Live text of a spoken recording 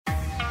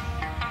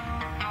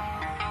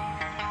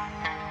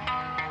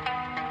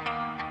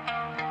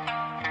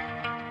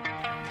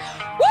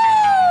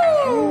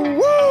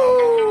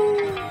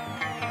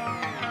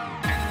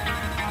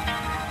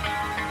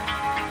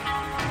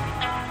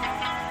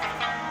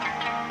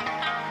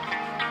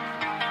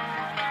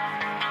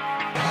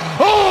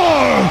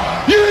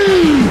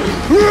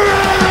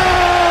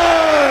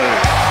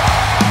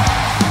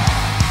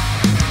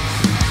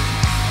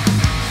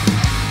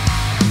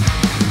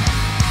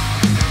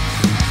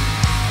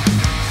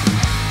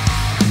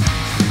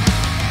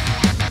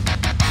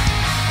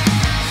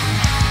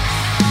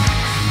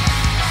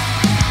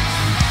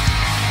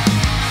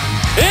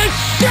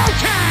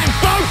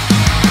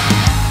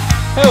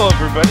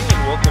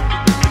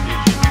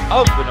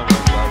of the No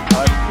One's Allowed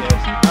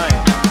podcast. I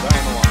am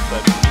Ryan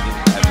alongside me is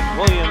Evan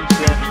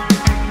Williamson,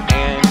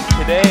 and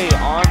today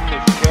on the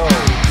show,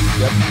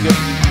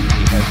 WWE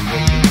has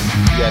released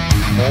yet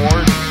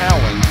more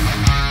talent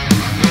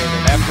in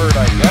an effort,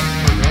 I guess,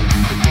 for them to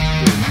just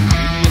get as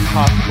media as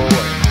possible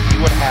and see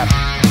what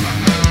happens.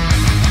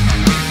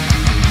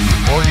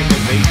 The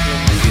organization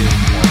is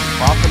more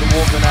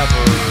profitable than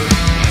ever,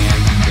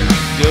 and they're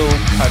still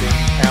cutting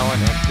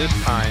talent, and this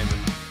time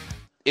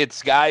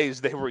it's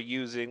guys they were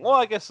using. Well,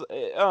 I guess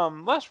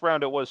last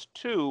round it was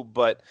 2,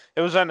 but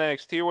it was on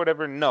NXT or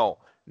whatever. No,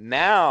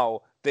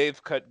 now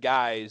they've cut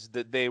guys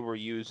that they were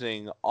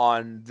using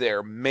on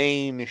their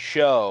main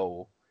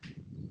show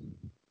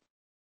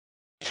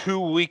 2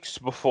 weeks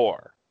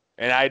before,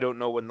 and I don't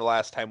know when the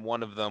last time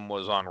one of them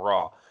was on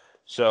Raw.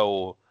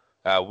 So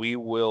we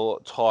will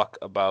talk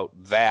about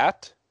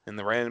that in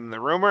the Random and the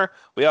Rumor.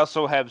 We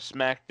also have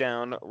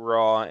SmackDown,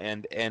 Raw,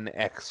 and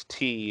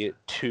NXT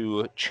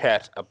to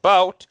chat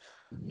about.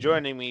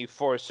 Joining me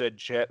for said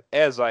chat,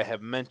 as I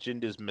have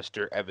mentioned, is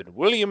Mr. Evan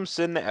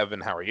Williamson. Evan,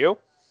 how are you?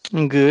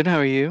 I'm good. How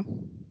are you?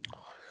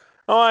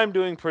 Oh, I'm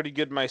doing pretty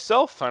good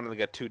myself. Finally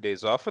got 2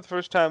 days off for the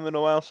first time in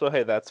a while, so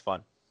hey, that's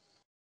fun.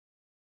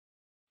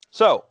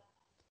 So,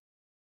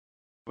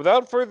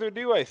 without further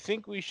ado, I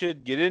think we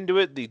should get into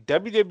it. The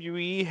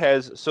WWE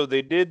has, so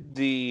they did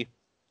the,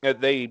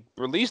 they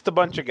released a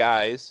bunch of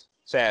guys,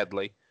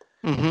 sadly,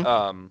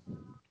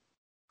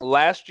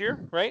 last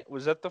year, right?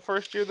 Was that the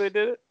first year they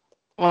did it?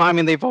 Well, I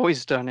mean, they've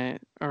always done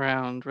it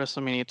around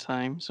WrestleMania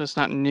time, so it's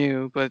not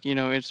new. But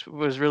it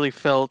was really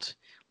felt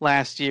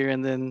last year,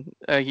 and then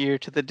a year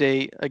to the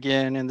date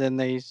again, and then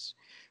they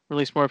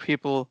released more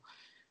people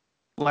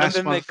last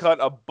And then month. they cut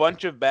a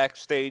bunch of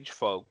backstage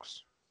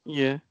folks.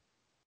 Yeah.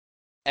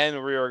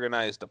 And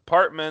reorganized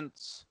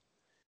departments.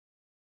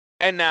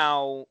 And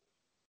now,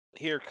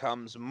 here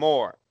comes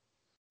more.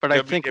 But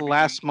I think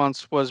last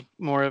month's was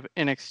more of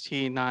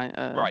NXT, not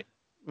right.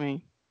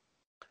 Me.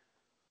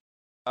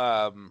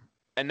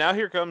 And now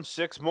here comes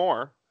 6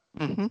 more.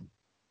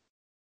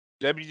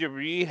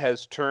 WWE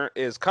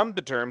has come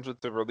to terms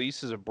with the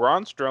releases of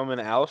Braun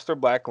Strowman, Aleister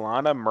Black,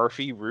 Lana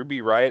Murphy, Ruby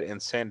Riott,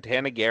 and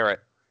Santana Garrett.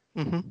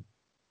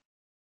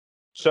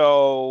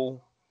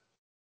 So,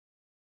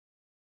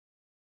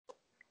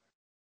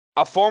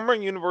 a former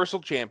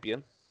Universal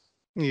Champion.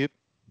 Yep.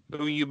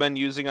 Who you've been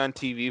using on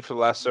TV for the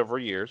last several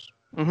years.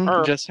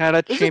 Just had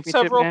a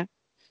championship match.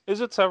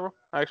 Is it several,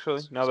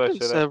 actually? Now that I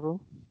say several.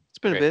 It's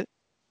been a bit.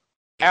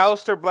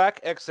 Aleister Black,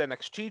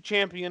 ex-NXT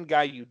champion,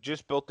 guy you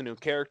just built a new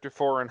character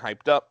for and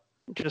hyped up.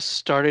 Just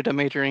started a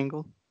major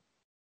angle.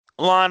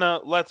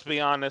 Lana, let's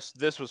be honest,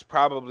 this was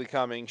probably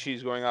coming.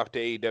 She's going off to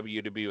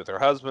AEW to be with her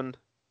husband,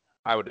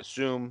 I would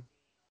assume.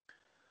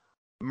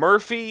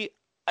 Murphy,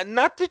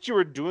 not that you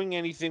were doing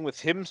anything with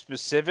him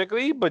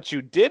specifically, but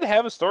you did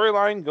have a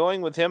storyline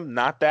going with him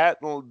not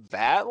that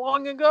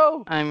long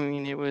ago. I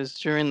mean, it was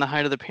during the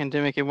height of the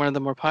pandemic and one of the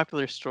more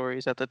popular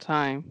stories at the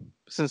time.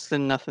 Since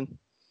then, nothing.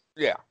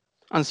 Yeah.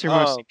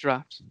 Unceremoniously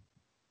dropped.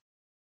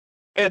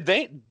 And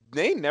they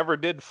never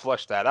did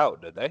flesh that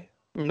out, did they?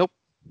 Nope.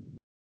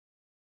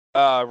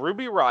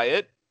 Ruby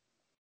Riott,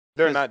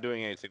 they're not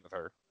doing anything with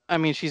her. I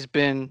mean, she's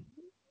been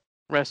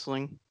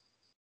wrestling.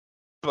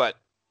 But,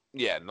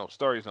 yeah, no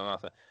stories, no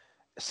nothing.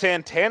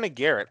 Santana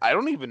Garrett, I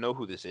don't even know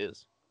who this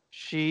is.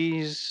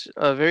 She's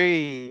a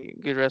very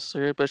good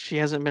wrestler, but she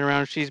hasn't been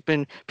around. She's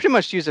been pretty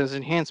much used as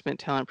enhancement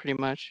talent, pretty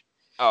much.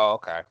 Oh,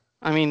 okay.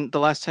 I mean, the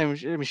last time,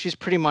 she's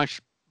pretty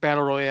much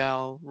Battle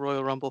Royale,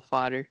 Royal Rumble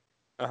fodder.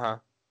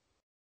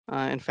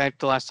 In fact,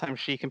 the last time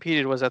she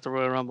competed was at the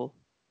Royal Rumble.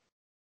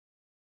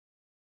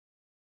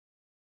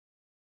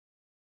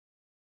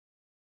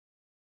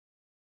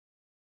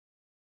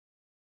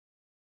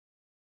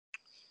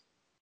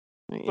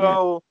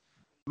 So,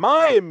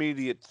 my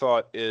immediate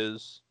thought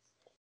is,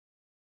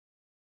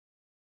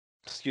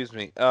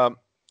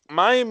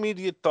 my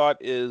immediate thought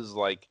is,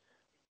 like,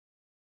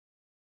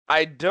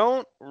 I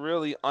don't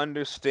really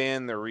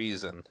understand the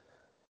reason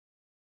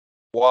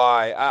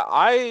why.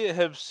 I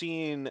have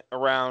seen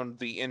around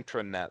the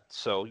intranet,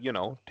 so,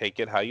 take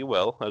it how you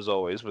will, as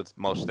always, with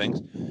most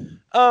things.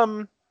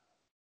 I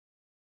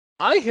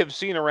have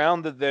seen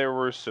around that there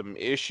were some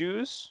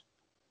issues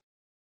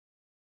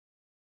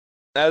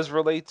as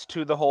relates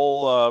to the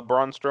whole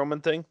Braun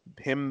Strowman thing,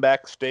 him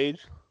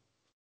backstage.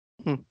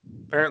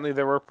 Apparently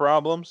there were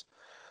problems.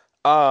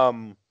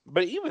 But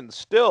even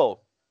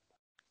still,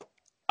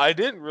 I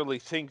didn't really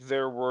think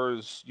there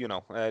was,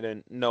 I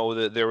didn't know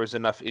that there was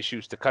enough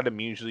issues to cut him.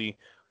 Usually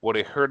what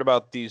I heard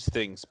about these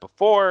things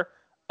before,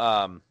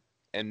 and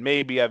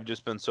maybe I've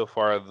just been so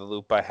far out of the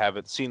loop I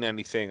haven't seen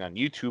anything on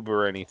YouTube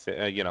or anything,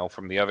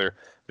 from the other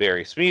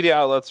various media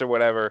outlets or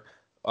whatever,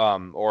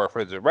 or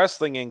for the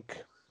Wrestling Inc.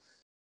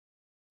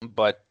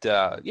 But,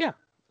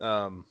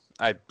 I'm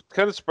kind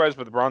of surprised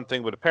with the Braun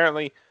thing, but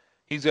apparently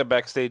he's got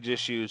backstage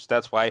issues.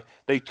 That's why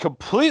they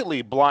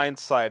completely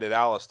blindsided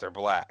Aleister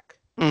Black.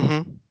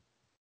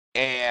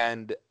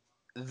 And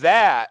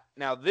that,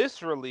 now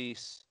this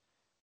release,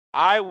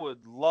 I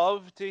would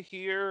love to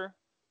hear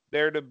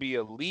there to be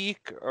a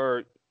leak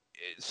or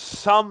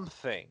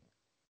something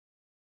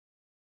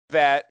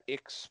that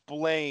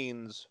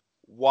explains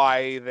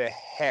why the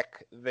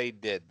heck they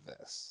did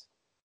this.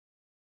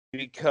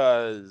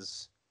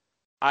 Because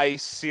I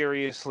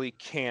seriously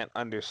can't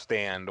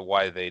understand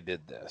why they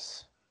did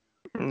this.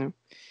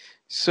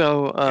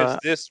 So, because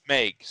this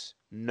makes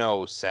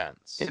no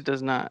sense. It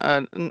does not.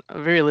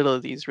 Very little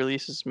of these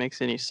releases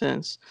makes any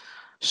sense.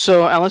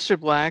 So Aleister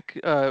Black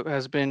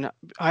has been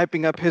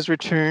hyping up his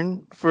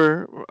return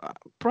for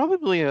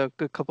probably a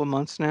good couple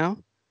months now.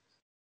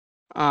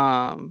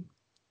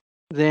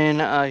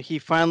 Then he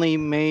finally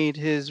made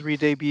his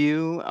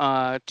re-debut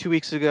 2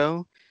 weeks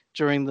ago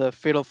during the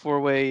Fatal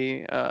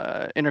 4-Way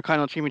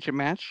Intercontinental Championship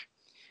match,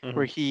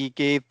 where he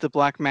gave the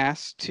Black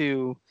Mass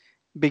to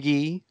Big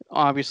E,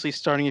 obviously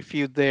starting a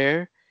feud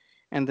there.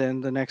 And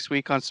then the next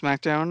week on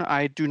SmackDown,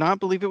 I do not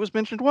believe it was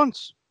mentioned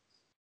once.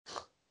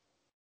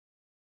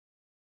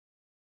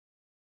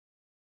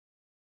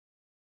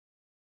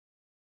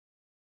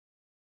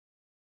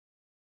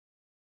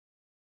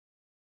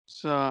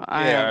 So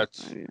I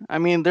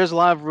mean, there's a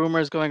lot of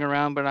rumors going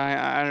around, but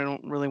I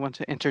don't really want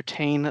to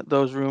entertain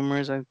those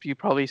rumors. You've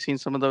probably seen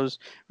some of those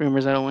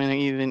rumors. I don't want to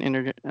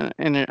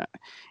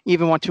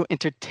even want to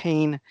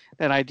entertain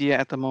that idea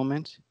at the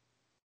moment.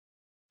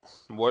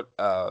 What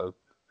do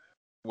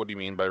you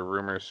mean by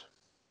rumors?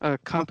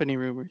 Company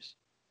rumors.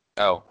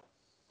 Oh.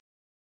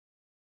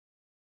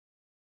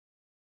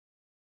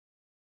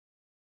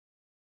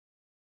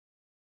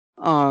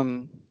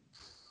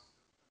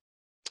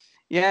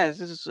 Yeah,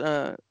 this is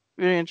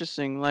very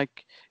interesting.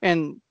 Like,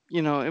 and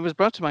you know, it was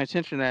brought to my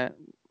attention that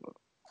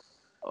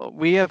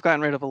we have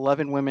gotten rid of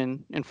 11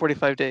 women in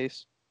 45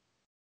 days.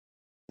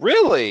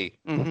 Really?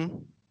 Mm-hmm.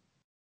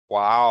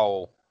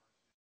 Wow.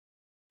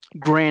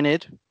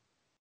 Granted,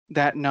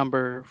 that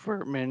number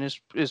for men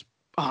is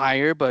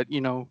higher, but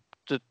you know,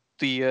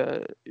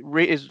 the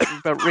rate is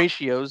about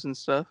ratios and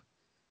stuff.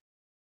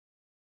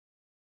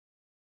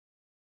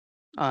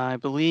 I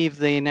believe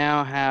they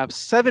now have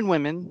 7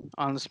 women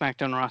on the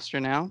SmackDown roster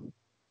now,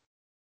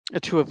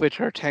 2 of which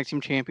are tag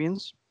team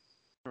champions.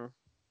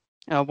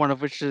 One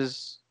of which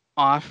is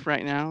off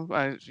right now,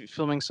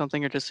 filming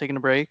something or just taking a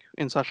break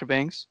in Sasha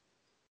Banks.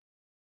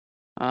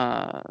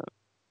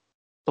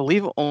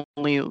 Believe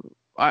only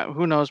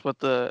who knows what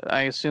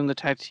I assume the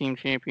tag team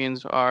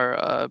champions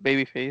are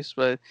babyface,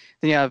 but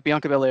then you have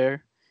Bianca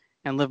Belair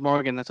and Liv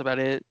Morgan. That's about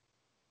it.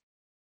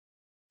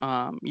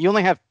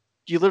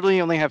 You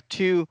literally only have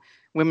 2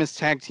 women's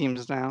tag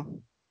teams now.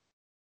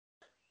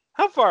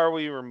 How far are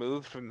we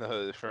removed from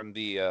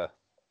the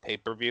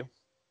pay-per-view?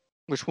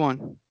 Which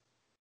one?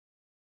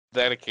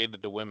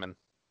 Dedicated to women.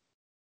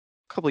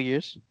 A couple of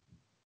years.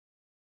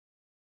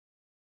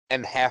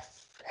 And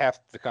half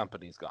the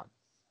company's gone.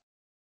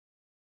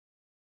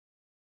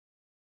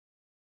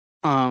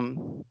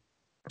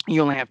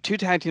 You only have 2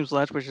 tag teams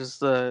left, which is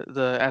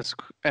the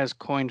as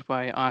coined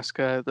by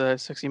Asuka, the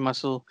Sexy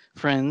Muscle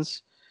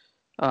Friends,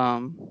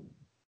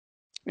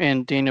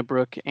 and Dana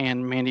Brooke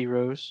and Mandy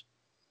Rose,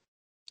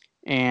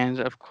 and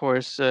of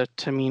course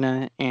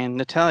Tamina and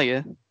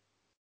Natalya,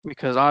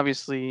 because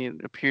obviously it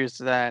appears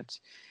that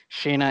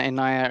Shayna and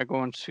Nia are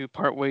going to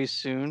part ways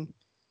soon.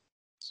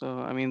 So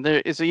I mean,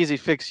 it's an easy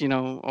fix, you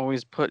know.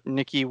 Always put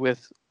Nikki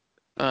with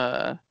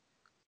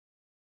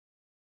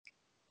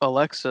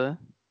Alexa.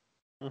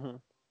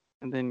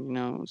 And then, you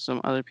know, some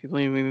other people.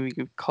 Maybe we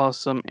could call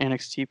some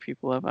NXT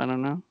people up. I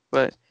don't know.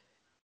 But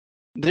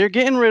they're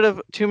getting rid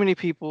of too many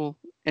people.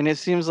 And it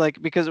seems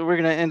like because we're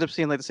going to end up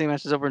seeing like the same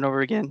matches over and over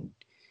again.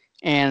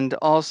 And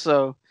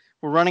also,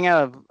 we're running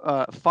out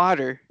of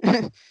fodder.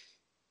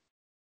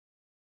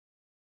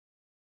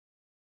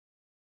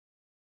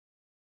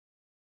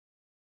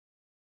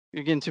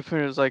 You're getting to the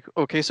point. It's like,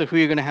 okay, so who are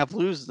you going to have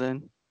lose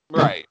then?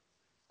 Right.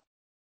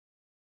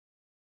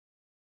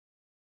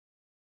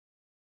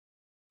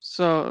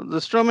 So the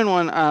Strowman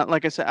one,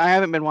 like I said, I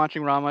haven't been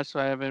watching Raw much,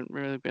 so I haven't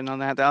really been on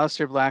that. The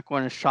Aleister Black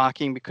one is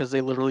shocking because they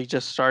literally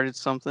just started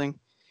something,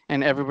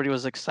 and everybody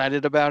was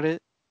excited about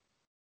it.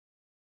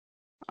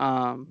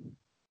 I mean,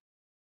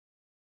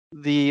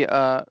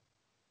 the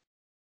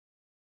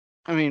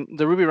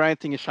Ruby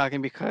Riott thing is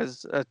shocking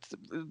because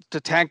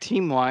the tag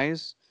team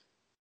wise,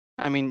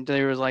 I mean,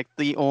 there was like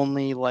the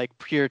only like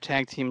pure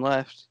tag team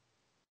left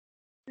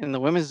in the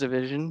women's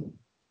division.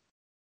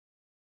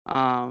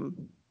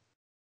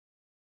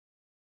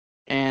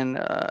 And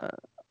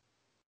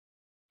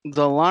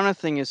the Lana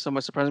thing is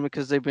somewhat surprising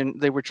because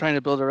they were trying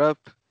to build her up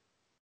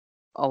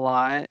a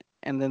lot,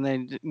 and then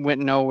they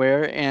went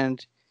nowhere.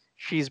 And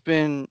she's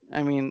been,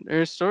 I mean,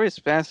 her story is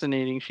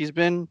fascinating. She's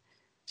been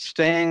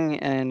staying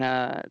in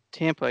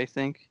Tampa, I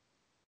think,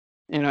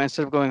 you know,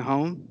 instead of going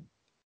home,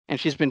 and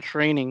she's been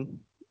training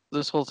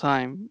this whole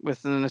time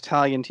with an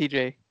Italian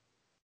TJ.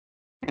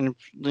 And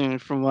you know,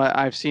 from what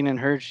I've seen and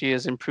heard, she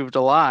has improved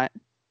a lot.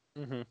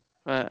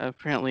 But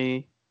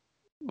apparently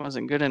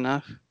wasn't good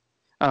enough.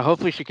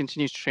 Hopefully she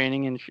continues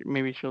training and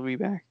maybe she'll be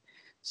back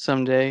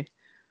someday.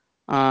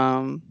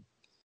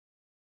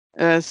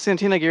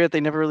 Santina Garrett,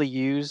 they never really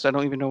used. I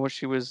don't even know what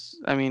she was.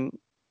 I mean,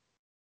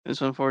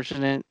 It's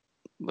unfortunate,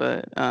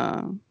 but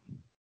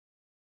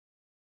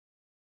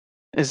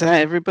is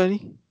that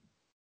everybody?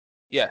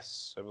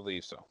 Yes, I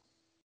believe so.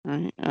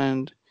 Right,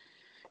 and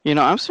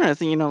I'm starting to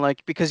think,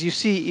 like, because you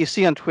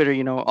see on Twitter,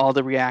 all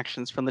the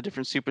reactions from the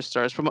different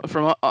superstars from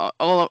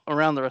all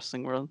around the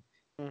wrestling world,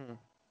 Mm-hmm.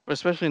 but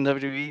especially in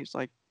WWE. It's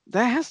like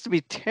that has to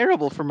be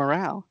terrible for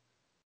morale.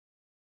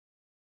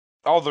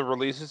 All the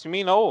releases, you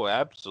mean? Oh,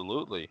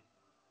 absolutely.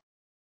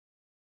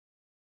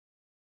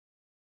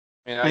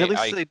 I mean, And at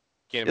least I they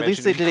can't at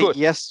least imagine they if you did it could.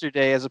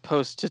 yesterday as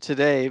opposed to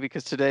today,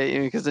 because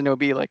then it'll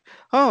be like,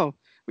 oh,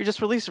 we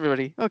just released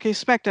everybody. Okay,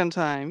 SmackDown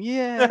time.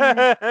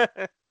 Yeah.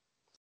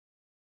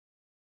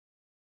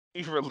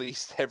 We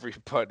released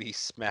everybody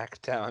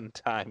SmackDown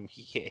time.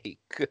 Yay.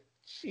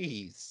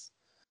 Jeez.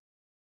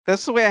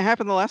 That's the way it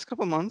happened the last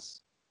couple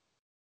months.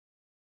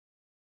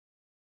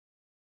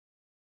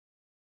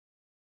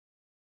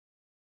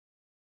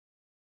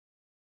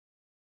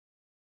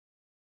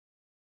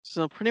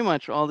 So pretty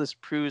much all this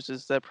proves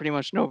is that pretty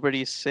much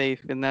nobody's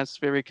safe, and that's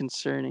very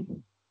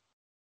concerning.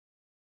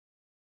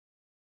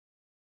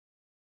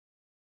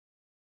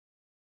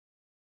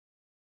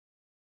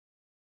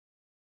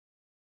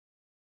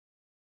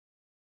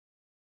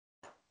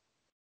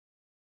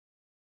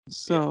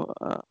 So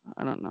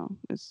I don't know.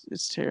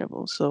 It's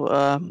terrible. So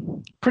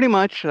pretty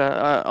much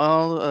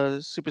all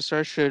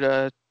superstars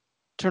should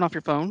turn off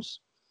your phones.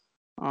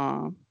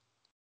 Um,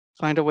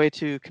 find a way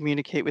to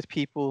communicate with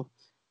people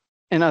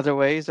in other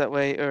ways. That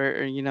way,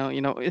 or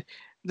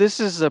this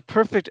is a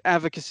perfect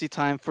advocacy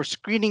time for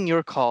screening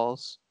your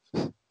calls.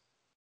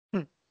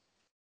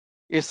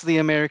 It's the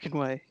American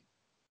way.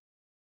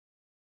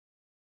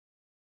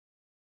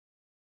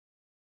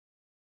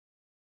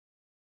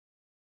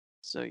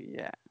 So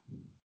yeah,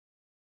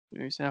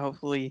 so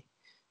hopefully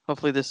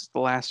this is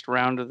the last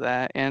round of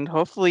that, and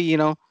hopefully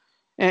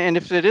and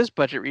if it is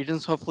budget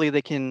regions, hopefully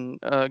they can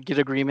get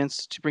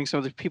agreements to bring some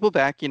of the people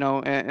back,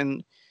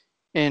 and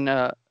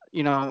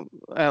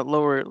at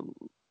lower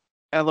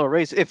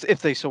rates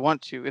if they so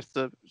want to, if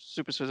the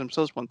superstars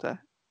themselves want that.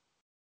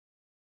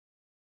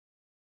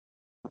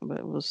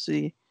 But we'll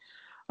see.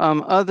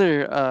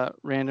 Other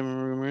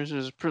random rumors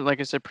is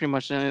like I said, pretty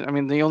much. I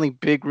mean, the only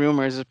big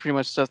rumors is pretty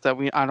much stuff that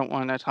I don't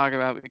want to talk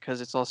about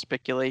because it's all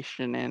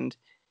speculation and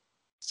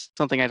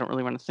something I don't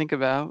really want to think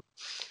about.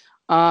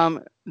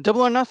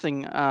 Double or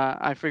Nothing.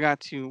 We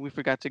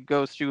forgot to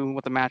go through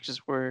what the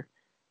matches were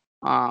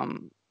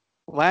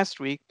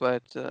last week,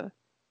 but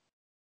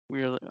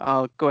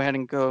I'll go ahead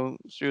and go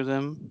through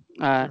them.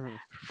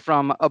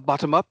 From a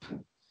bottom up,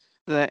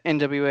 the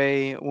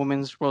NWA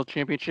Women's World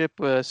Championship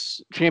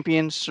was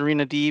champion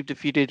Serena Deeb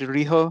defeated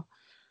Riho.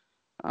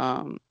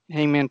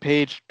 Hangman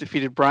Page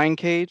defeated Brian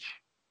Cage.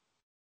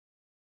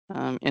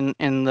 In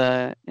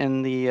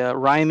the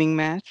rhyming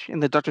match,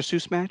 in the Dr.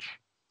 Seuss match,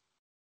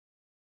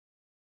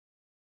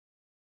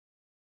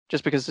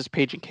 just because it's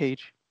Page and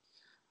Cage.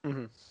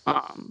 And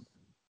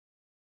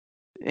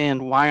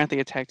why aren't they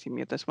a tag team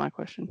yet? That's my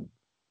question.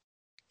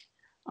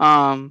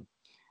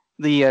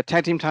 The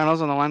tag team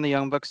titles on the line, the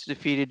Young Bucks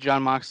defeated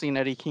Jon Moxley and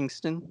Eddie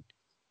Kingston.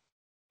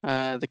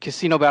 The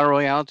Casino Battle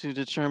Royale to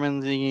determine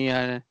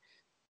the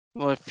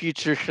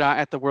future shot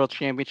at the World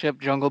Championship.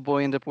 Jungle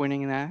Boy ended up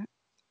winning that.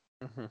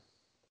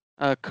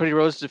 Cody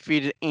Rhodes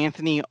defeated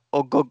Anthony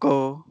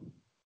Ogogo.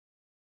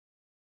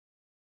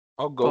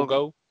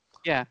 Ogogo?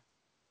 Yeah.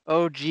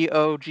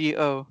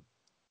 Ogogo.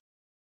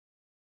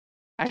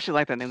 I actually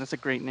like that name. That's a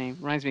great name.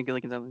 Reminds me of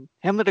Gilligan's Island.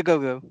 Hamlet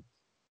Ogogo.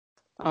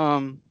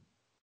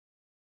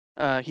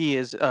 He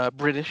is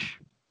British.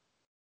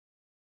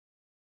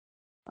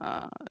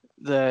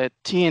 The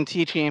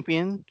TNT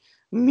champion,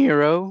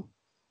 Miro,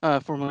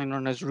 formerly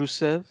known as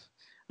Rusev,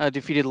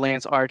 defeated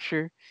Lance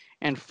Archer.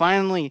 And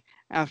finally,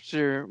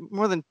 after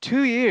more than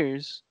 2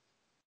 years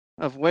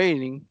of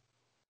waiting,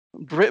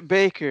 Britt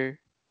Baker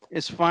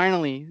is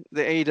finally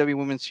the AEW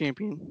Women's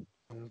Champion.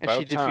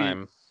 About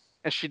time.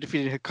 As she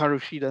defeated Hikaru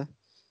Shida.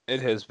 It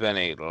has been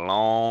a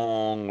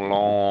long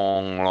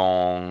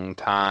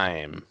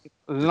time.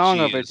 Long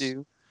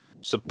overdue.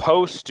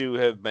 Supposed to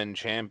have been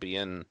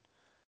champion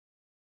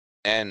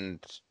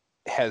and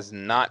has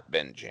not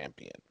been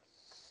champion.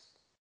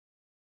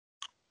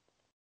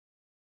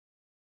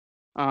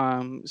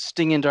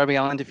 Sting and Darby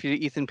Allin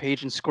defeated Ethan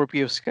Page and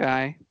Scorpio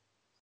Sky.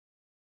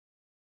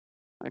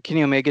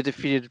 Kenny Omega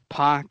defeated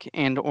Pac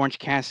and Orange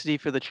Cassidy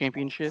for the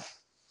championship.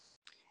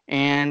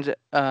 And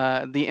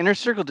the Inner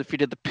Circle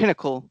defeated the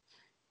Pinnacle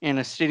in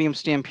a Stadium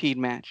Stampede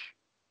match.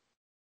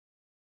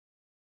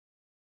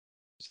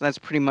 So that's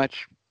pretty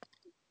much,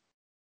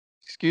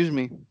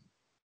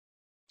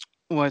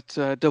 what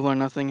Double or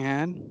Nothing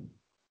had.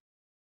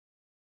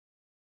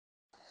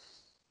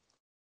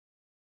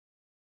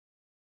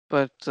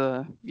 But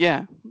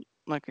yeah,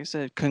 like I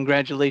said,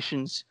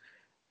 congratulations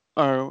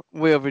are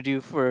way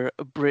overdue for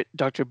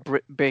Dr.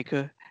 Britt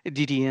Baker,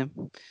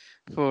 DDM,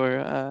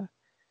 for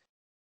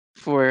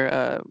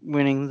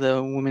winning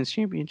the Women's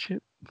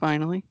Championship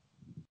finally.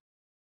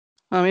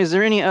 Is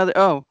there any other?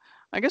 Oh,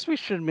 I guess we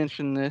should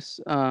mention this.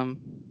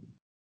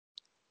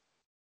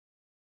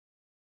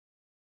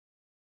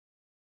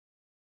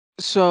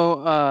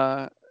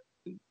 So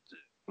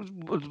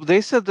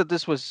they said that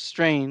this was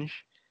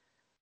strange,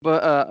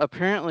 but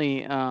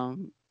apparently,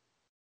 and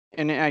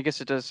I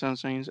guess it does sound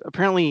strange.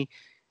 Apparently,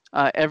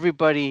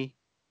 everybody,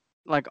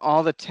 like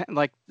all the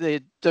like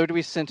the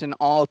WWE sent an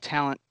all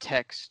talent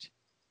text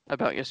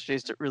about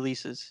yesterday's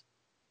releases.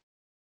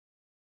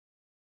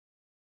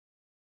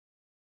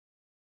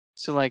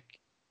 So like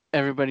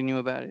everybody knew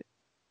about it.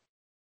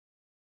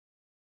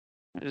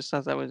 I just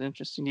thought that was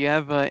interesting. Do you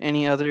have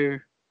any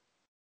other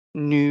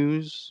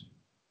news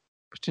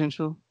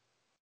potential?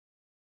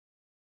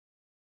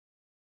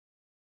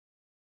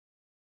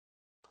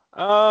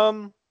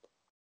 Nope,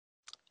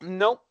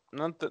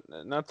 not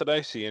that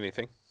I see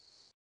anything.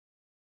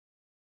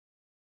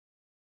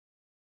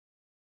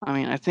 I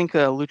mean, I think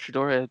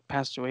Luchadora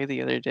passed away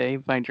the other day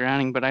by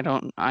drowning, but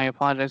I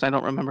apologize. I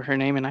don't remember her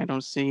name, and I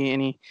don't see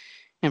any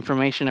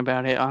information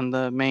about it on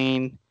the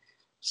main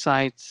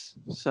sites.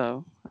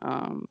 So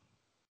I'm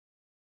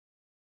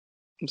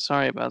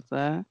sorry about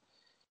that.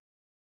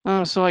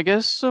 So I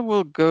guess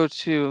we'll go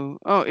to.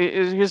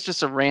 Here's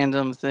just a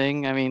random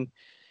thing. I mean,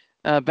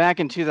 back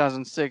in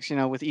 2006,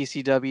 with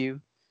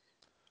ECW,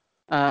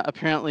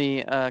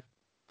 apparently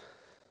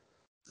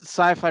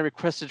Sci-Fi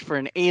requested for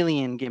an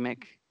alien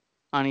gimmick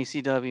on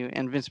ECW,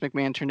 and Vince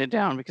McMahon turned it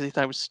down because he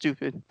thought it was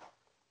stupid.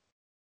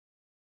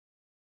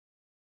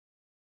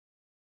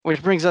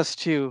 Which brings us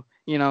to,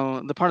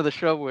 the part of the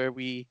show where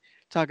we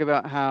talk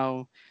about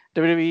how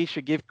WWE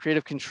should give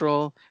creative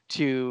control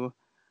to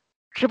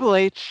Triple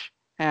H,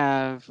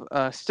 have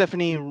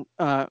Stephanie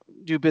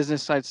do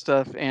business side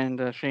stuff,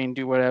 and Shane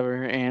do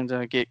whatever,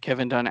 and get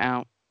Kevin Dunn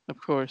out,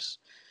 of course.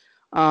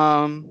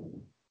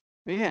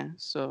 Yeah,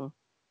 so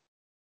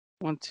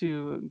want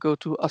to go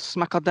to a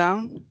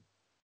SmackDown?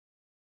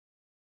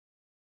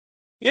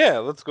 Yeah,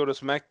 let's go to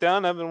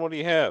SmackDown. Evan, what do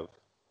you have?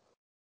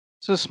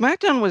 So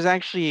SmackDown was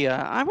actually,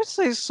 I would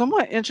say,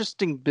 somewhat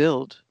interesting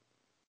build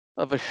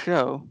of a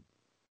show.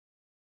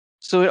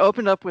 So it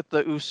opened up with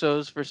the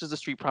Usos versus the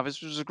Street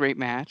Profits, which was a great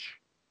match.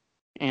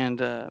 And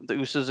the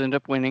Usos end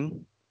up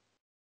winning,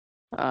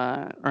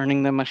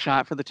 earning them a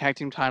shot for the tag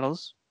team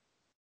titles.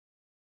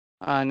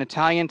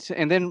 Natalya,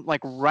 and then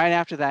like right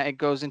after that, it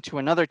goes into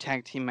another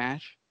tag team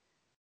match.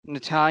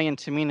 Natalya and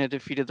Tamina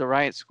defeated the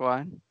Riot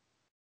Squad.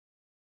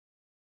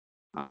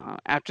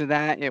 After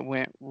that, it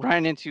went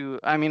right into.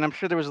 I mean, I'm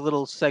sure there was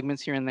little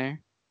segments here and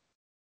there,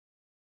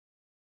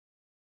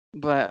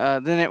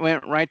 but then it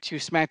went right to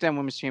SmackDown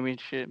Women's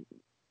Championship.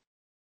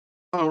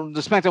 Oh,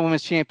 the SmackDown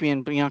Women's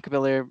Champion Bianca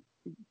Belair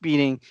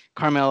beating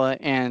Carmella,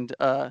 and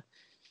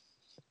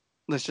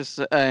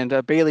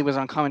Bayley was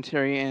on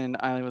commentary, and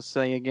I will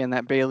say again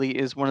that Bayley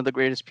is one of the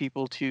greatest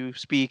people to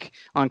speak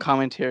on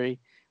commentary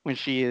when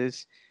she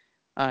is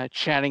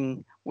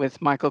chatting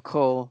with Michael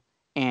Cole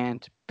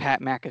and Pat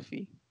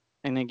McAfee.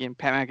 And again,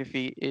 Pat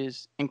McAfee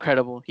is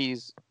incredible.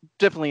 He's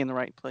definitely in the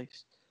right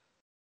place.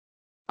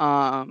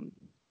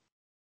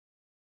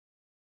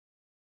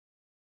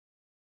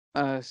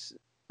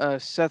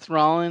 Seth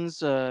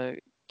Rollins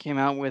came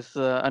out with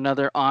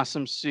another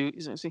awesome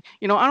suit. I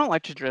don't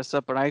like to dress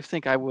up, but I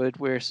think I would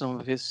wear some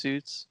of his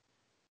suits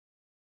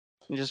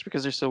just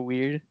because they're so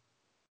weird.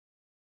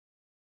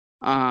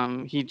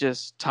 He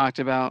just talked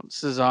about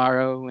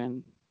Cesaro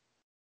and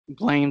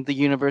blamed the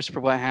universe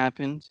for what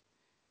happened.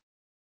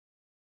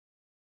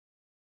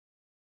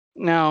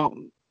 Now,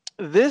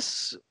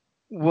 this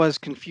was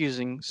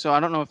confusing, so I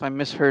don't know if I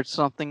misheard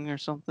something or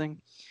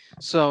something.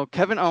 So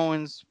Kevin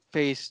Owens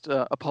faced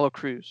Apollo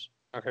Crews.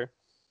 Okay.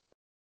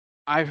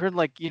 I heard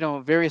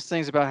various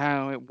things about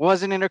how it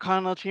was an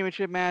Intercontinental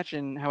Championship match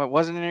and how it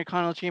wasn't an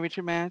Intercontinental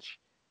Championship match.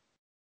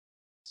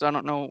 So I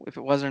don't know if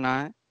it was or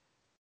not.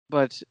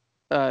 But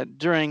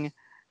during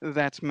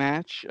that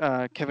match,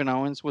 Kevin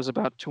Owens was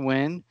about to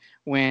win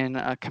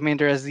when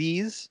Commander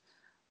Aziz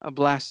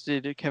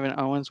blasted Kevin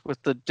Owens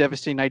with the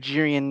devastating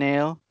Nigerian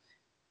nail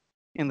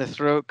in the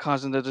throat,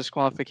 causing the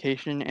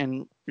disqualification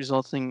and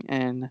resulting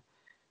in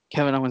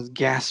Kevin Owens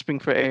gasping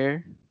for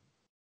air.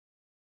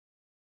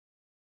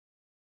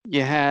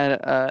 You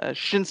had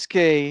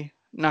Shinsuke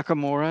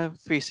Nakamura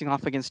facing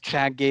off against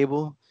Chad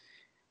Gable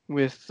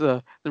with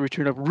the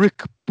return of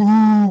Rick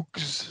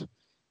Boogs,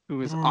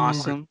 who is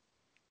awesome.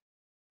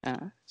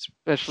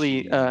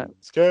 Especially Shinsuke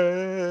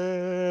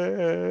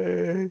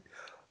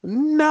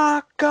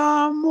Nakamura.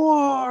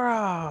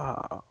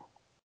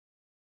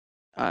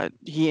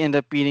 He ended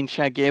up beating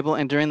Chad Gable,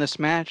 and during this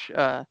match,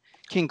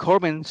 King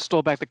Corbin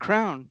stole back the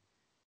crown.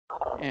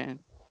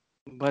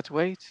 But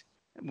wait,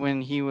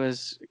 when he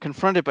was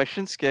confronted by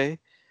Shinsuke,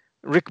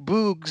 Rick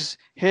Boogs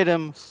hit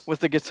him with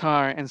the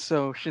guitar, and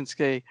so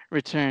Shinsuke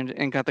returned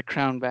and got the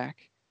crown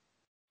back.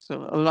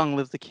 So long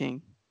live the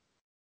king.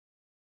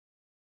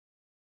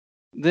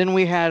 Then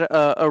we had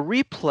a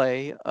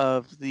replay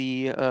of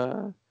the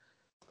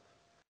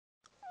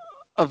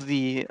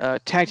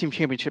tag team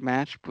championship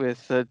match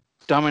with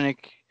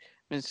Dominic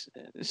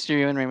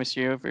Mysterio and Rey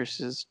Mysterio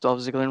versus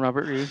Dolph Ziggler and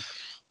Robert Roode.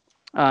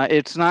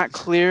 It's not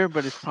clear,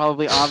 but it's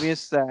probably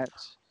obvious that.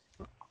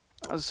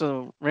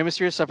 So Rey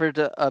Mysterio suffered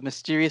a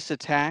mysterious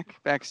attack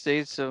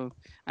backstage, so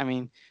I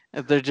mean,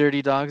 the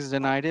Dirty Dogs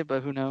denied it,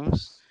 but who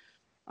knows?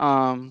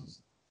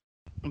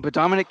 But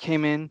Dominic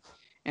came in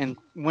and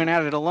went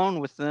at it alone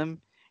with them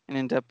and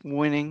ended up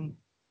winning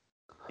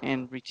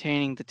and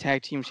retaining the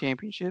tag team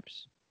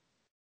championships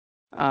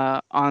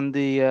on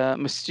the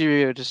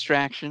Mysterio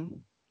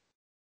distraction.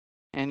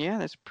 And yeah,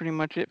 that's pretty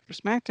much it for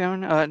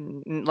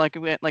SmackDown.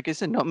 Like I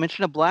said, no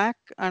mention of Black,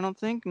 I don't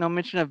think. No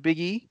mention of Big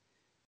E.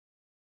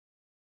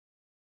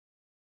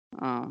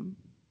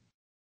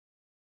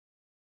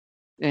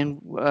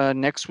 And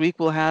next week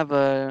we'll have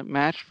a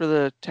match for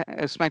the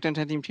SmackDown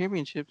Tag Team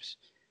Championships.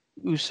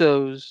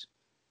 Usos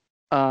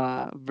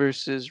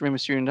versus Rey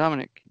Mysterio and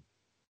Dominic.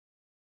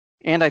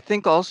 And I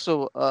think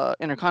also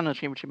Intercontinental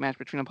Championship match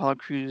between Apollo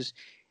Crews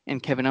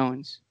and Kevin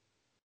Owens.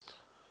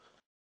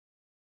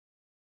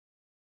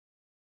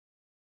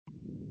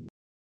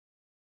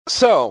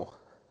 So,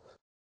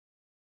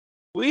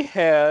 we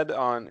had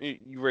on...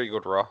 You ready to go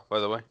to Raw, by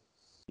the way?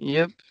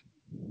 Yep.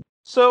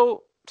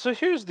 So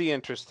here's the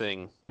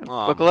interesting...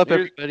 Buckle up,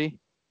 everybody.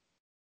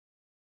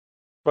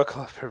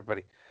 Buckle up,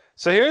 everybody.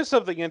 So here's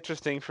something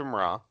interesting from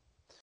Raw.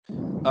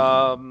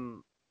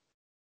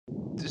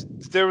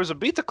 There was a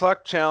beat the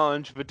clock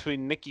challenge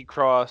between Nikki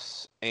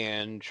Cross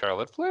and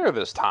Charlotte Flair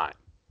this time.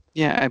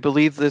 Yeah, I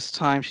believe this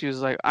time she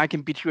was like, I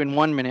can beat you in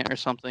 1 minute or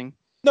something.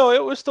 No,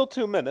 it was still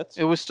 2 minutes.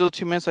 It was still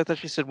 2 minutes? I thought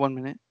she said 1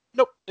 minute.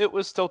 Nope, it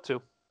was still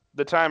 2.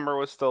 The timer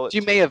was still at 2.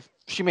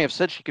 She may have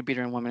said she could beat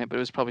her in 1 minute, but it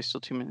was probably still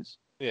 2 minutes.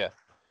 Yeah.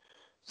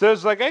 So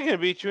it's like, I can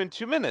beat you in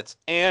 2 minutes.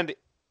 And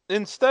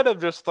instead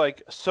of just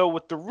like, so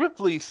with the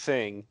Ripley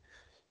thing,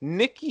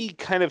 Nikki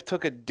kind of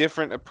took a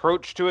different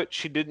approach to it.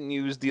 She didn't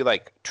use the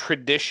like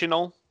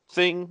traditional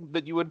thing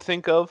that you would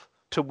think of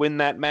to win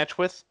that match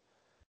with.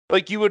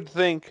 Like you would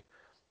think,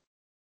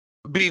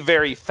 be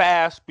very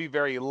fast, be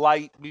very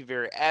light, be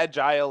very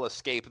agile,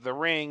 escape the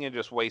ring, and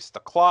just waste the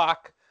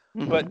clock.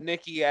 Mm-hmm. But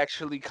Nikki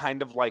actually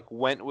kind of like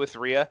went with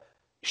Rhea.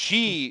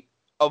 She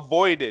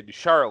avoided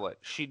Charlotte.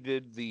 She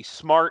did the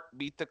smart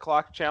beat the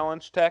clock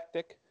challenge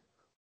tactic.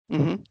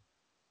 Mm-hmm.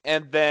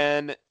 And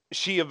then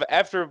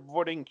after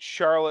avoiding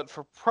Charlotte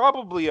for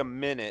probably a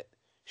minute,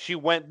 she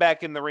went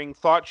back in the ring,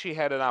 thought she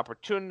had an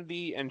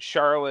opportunity, and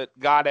Charlotte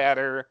got at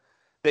her.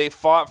 They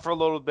fought for a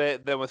little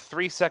bit. Then with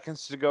 3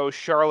 seconds to go,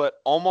 Charlotte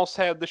almost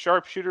had the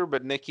sharpshooter,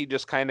 but Nikki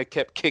just kind of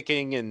kept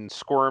kicking and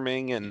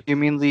squirming. And you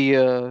mean the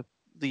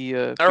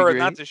or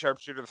not the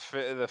sharpshooter,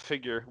 the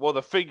figure. Well,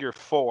 the figure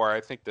 4.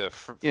 I think the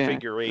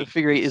figure 8. The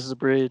figure 8 is the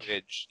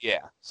bridge.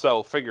 Yeah.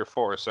 So figure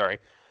 4. Sorry.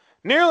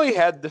 Nearly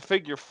had the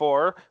figure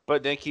 4,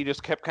 but Nikki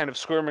just kept kind of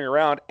squirming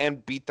around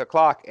and beat the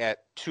clock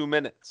at 2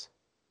 minutes.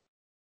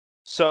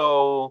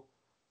 So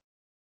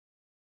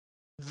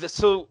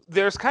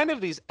there's kind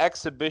of these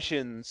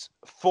exhibitions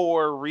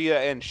for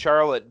Rhea and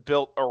Charlotte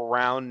built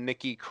around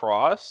Nikki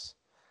Cross,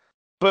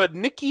 but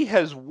Nikki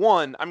has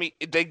won. I mean,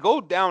 they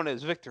go down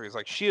as victories.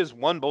 Like, she has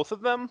won both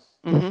of them.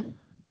 Mm-hmm.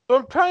 So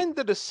I'm trying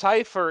to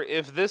decipher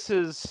if this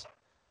is...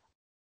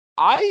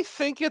 I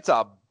think it's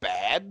a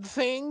bad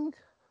thing.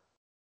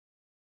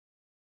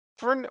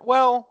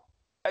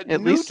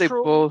 At least they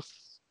both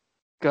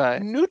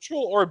got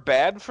neutral or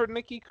bad for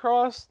Nikki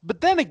Cross.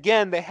 But then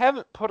again, they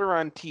haven't put her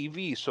on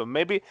TV, so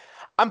maybe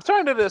I'm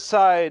trying to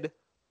decide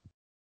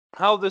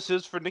how this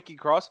is for Nikki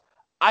Cross.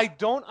 I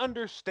don't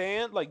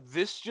understand. Like,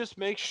 this just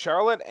makes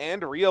Charlotte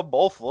and Rhea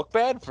both look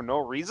bad for no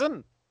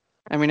reason.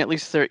 I mean, at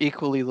least they're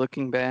equally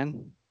looking bad.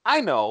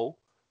 I know,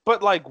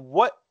 but like,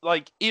 what?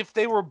 Like, if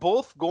they were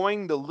both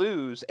going to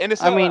lose, and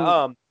it's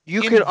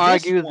you could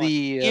argue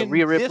the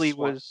Rhea Ripley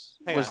was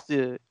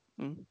the...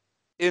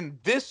 In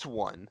this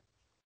one,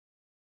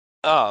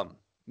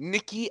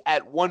 Nikki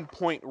at one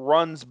point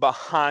runs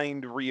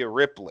behind Rhea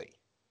Ripley.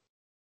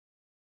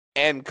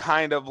 And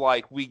kind of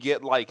like, we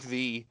get like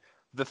the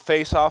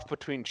face-off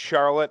between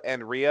Charlotte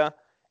and Rhea.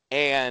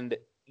 And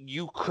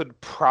you could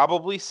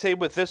probably say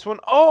with this one,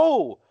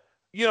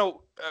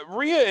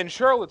 Rhea and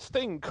Charlotte's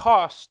thing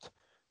cost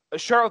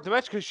Charlotte the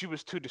match because she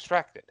was too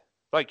distracted.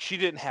 Like, she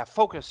didn't have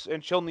focus,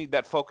 and she'll need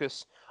that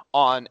focus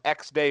on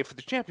X day for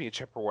the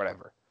championship or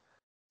whatever.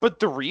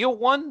 But the Rhea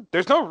one,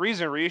 there's no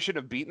reason Rhea should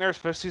have beaten her,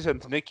 especially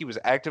since Nikki was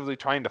actively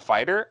trying to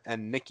fight her,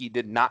 and Nikki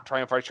did not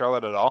try and fight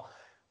Charlotte at all.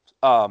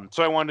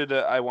 So I wanted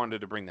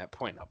to bring that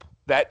point up.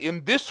 That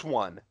in this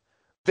one,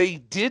 they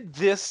did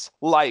this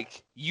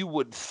like you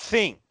would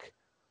think.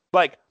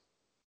 Like,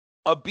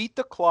 a beat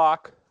the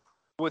clock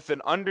with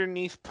an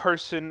underneath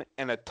person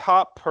and a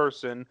top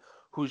person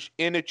who's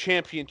in a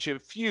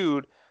championship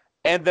feud,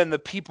 and then the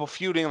people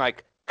feuding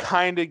like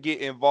kind of get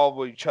involved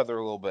with each other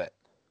a little bit.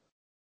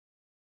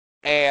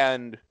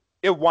 And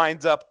it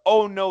winds up,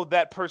 oh no,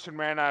 that person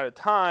ran out of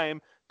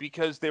time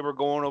because they were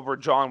going over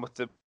John with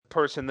the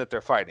person that they're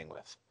fighting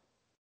with.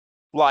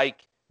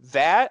 Like,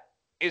 that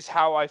is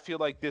how I feel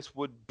like this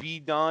would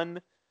be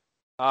done.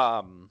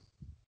 I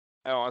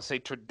don't want to say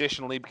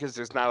traditionally because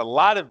there's not a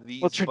lot of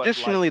these. Well,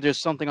 traditionally, there's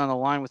something on the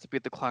line with the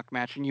beat the clock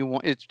match, and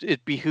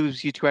it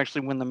behooves you to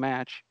actually win the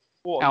match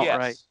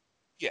outright.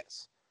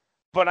 Yes.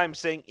 But I'm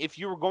saying if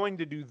you were going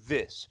to do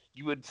this,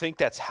 you would think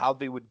that's how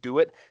they would do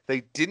it.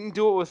 They didn't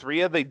do it with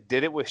Rhea. They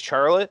did it with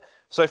Charlotte.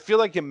 So I feel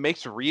like it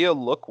makes Rhea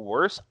look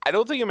worse. I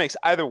don't think it makes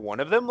either one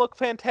of them look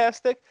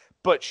fantastic,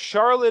 but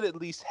Charlotte at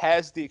least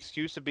has the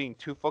excuse of being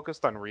too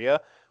focused on Rhea,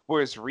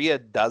 whereas Rhea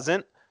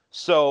doesn't.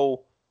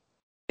 So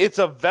it's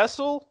a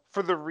vessel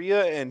for the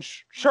Rhea and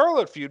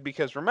Charlotte feud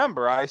because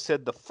remember, I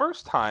said the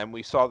first time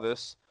we saw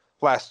this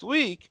last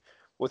week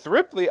with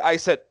Ripley, I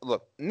said,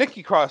 look,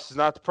 Nikki Cross is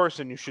not the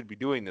person you should be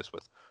doing this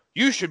with.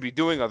 You should be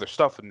doing other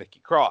stuff with Nikki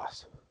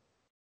Cross.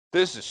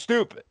 This is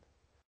stupid.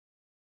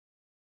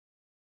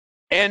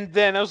 And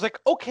then I was like,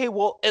 okay,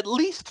 well, at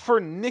least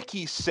for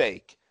Nikki's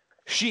sake,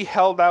 she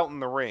held out in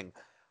the ring.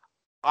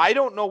 I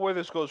don't know where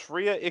this goes for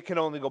Rhea. It can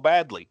only go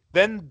badly.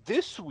 Then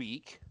this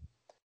week,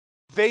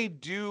 they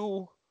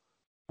do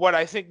what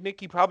I think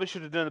Nikki probably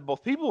should have done to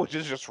both people, which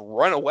is just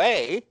run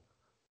away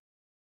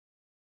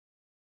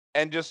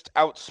and just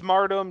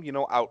outsmart them,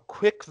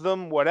 outquick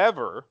them,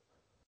 whatever.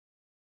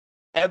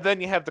 And then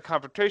you have the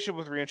confrontation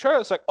with Rhea and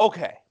Charlotte. It's like,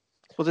 okay.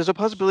 Well, there's a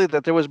possibility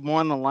that there was more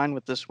on the line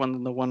with this one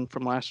than the one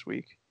from last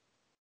week.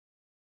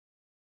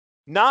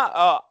 Not,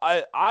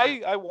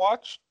 I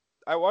watched it.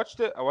 I watched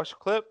the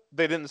clip.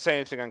 They didn't say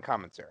anything on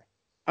commentary.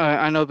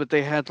 I know, but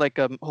they had like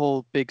a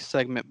whole big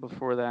segment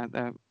before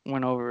that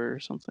went over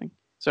or something.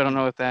 So I don't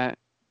know if that.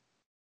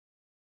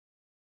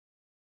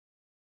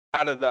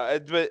 I don't know.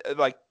 But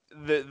like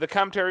the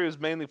commentary was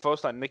mainly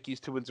focused on Nikki's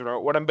 2 wins in a row.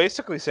 What I'm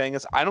basically saying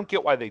is I don't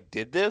get why they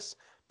did this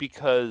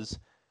because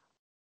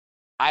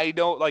I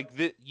don't like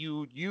that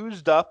you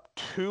used up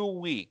 2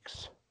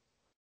 weeks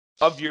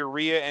of your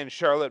Rhea and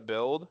Charlotte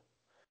build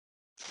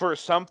for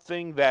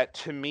something that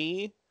to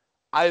me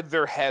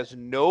either has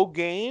no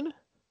gain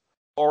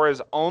or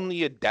is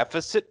only a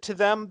deficit to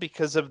them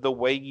because of the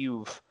way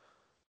you've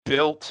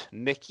built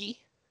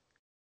Nikki.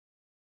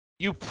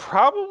 You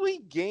probably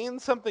gain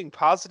something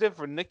positive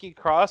for Nikki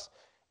Cross.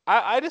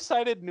 I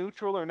decided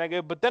neutral or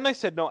negative, but then I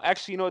said, no,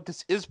 actually, you know what?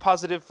 This is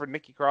positive for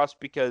Nikki Cross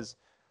because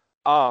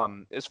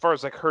as far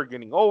as like her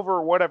getting over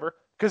or whatever,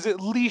 because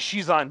at least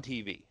she's on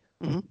TV.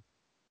 Mm-hmm.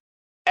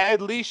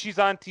 At least she's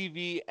on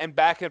TV and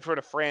back in front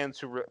of fans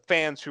who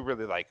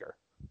really like her.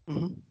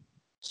 Mm-hmm.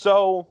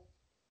 So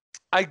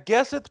I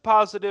guess it's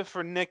positive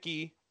for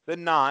Nikki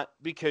than not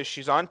because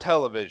she's on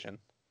television,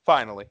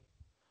 finally.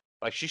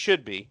 Like she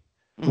should be.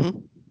 Mm-hmm.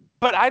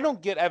 But I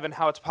don't get, Evan,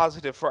 how it's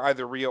positive for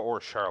either Rhea or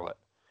Charlotte.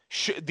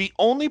 The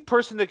only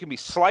person that can be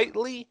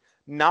slightly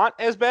not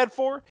as bad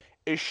for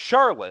is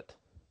Charlotte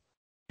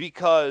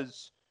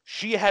because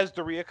she has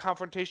the Rhea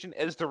confrontation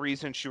as the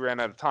reason she ran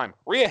out of time.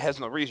 Rhea has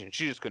no reason.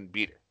 She just couldn't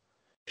beat her.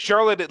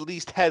 Charlotte at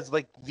least has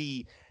like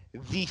the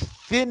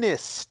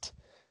thinnest,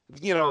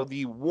 the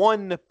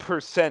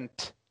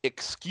 1%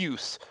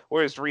 excuse,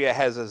 whereas Rhea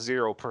has a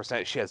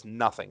 0%. She has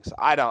nothing. So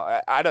I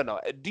don't know.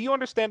 Do you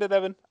understand it,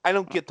 Evan? I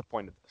don't get the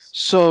point of this.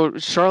 So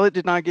Charlotte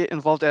did not get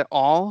involved at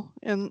all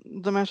in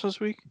the match last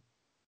week?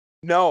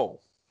 No.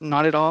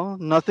 Not at all?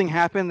 Nothing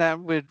happened that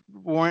would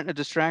warrant a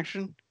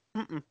distraction?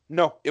 Mm-mm.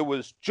 No, it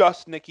was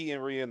just Nikki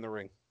and Rhea in the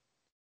ring.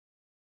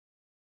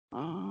 I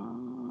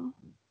don't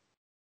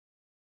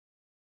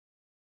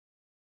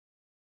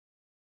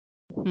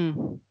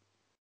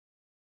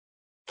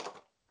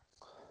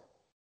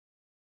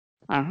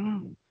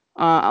know.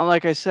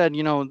 Like I said,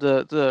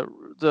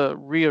 the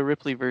Rhea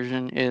Ripley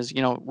version is,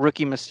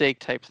 rookie mistake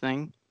type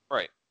thing.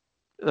 Right.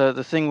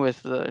 The thing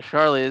with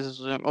Charlotte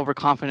is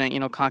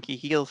overconfident, cocky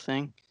heel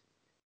thing.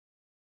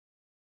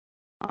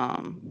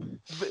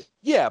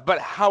 But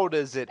how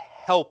does it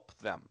help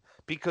them?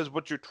 Because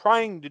what you're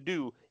trying to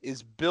do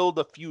is build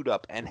a feud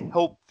up and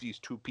help these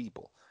two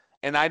people.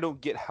 And I don't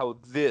get how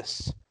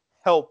this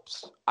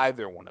helps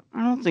either one of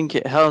them. I don't think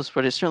it helps,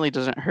 but it certainly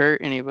doesn't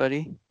hurt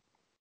anybody.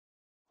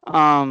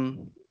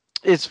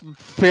 It's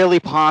fairly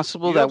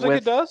possible you don't think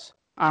it does?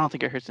 I don't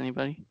think it hurts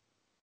anybody.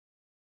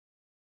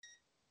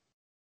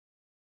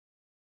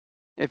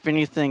 If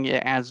anything,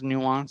 it adds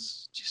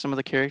nuance to some of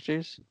the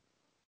characters.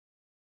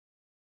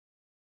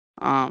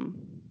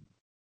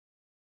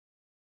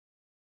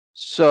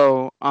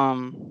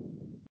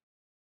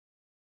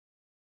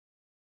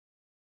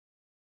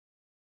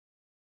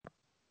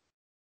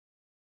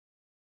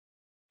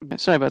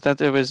 Sorry about that.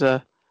 There was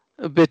a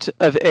bit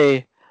of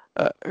a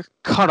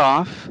cut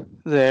off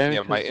there.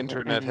 Yeah, my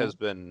internet has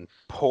been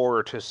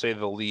poor to say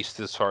the least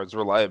as far as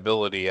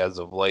reliability as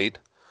of late.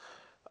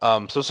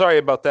 So sorry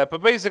about that.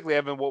 But basically,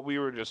 Evan, what we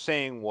were just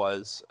saying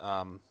was,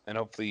 and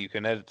hopefully you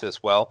can edit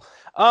this well.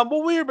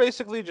 What we were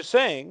basically just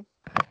saying,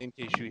 in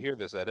case you hear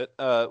this edit,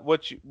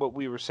 what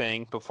we were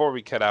saying before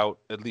we cut out,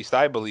 at least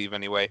I believe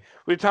anyway,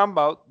 we were talking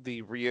about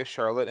the Rhea,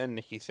 Charlotte, and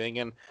Nikki thing,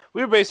 and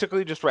we were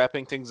basically just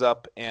wrapping things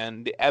up.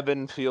 And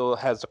Evan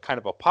has a kind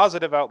of a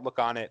positive outlook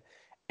on it,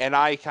 and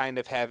I kind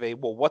of have a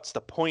what's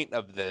the point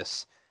of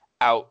this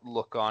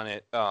outlook on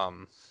it.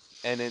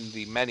 And in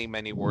the many,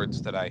 many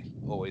words that I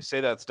always say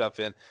that stuff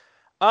in.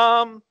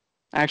 I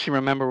actually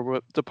remember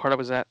what the part I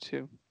was at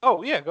too.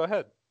 Oh yeah, go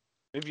ahead.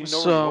 If you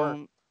know where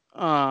you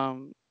were.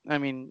 I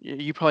mean,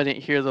 you probably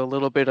didn't hear the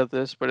little bit of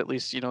this, but at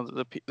least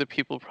the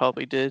people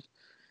probably did.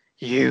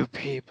 You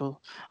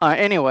people.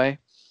 Anyway,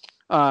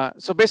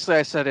 so basically,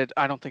 I said it.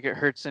 I don't think it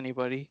hurts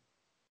anybody.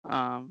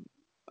 Um,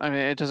 I mean,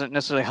 it doesn't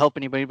necessarily help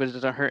anybody, but it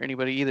doesn't hurt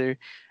anybody either.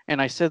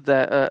 And I said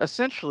that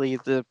essentially,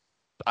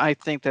 I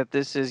think that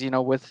this is,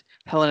 with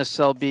Hell in a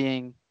Cell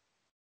being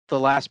the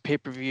last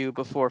pay-per-view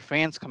before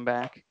fans come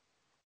back,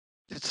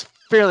 it's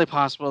fairly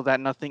possible that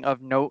nothing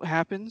of note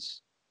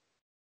happens.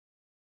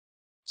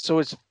 So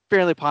it's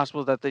fairly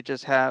possible that they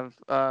just have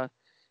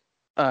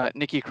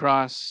Nikki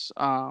Cross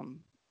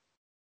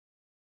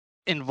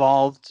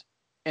involved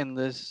in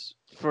this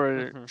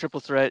for triple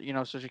threat,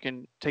 so she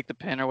can take the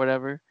pin or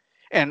whatever,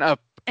 and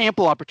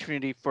ample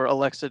opportunity for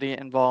Alexa to get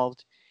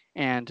involved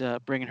and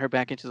bringing her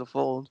back into the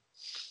fold.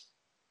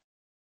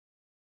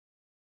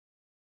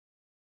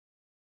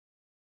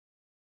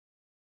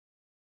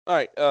 All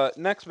right,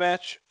 next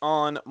match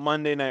on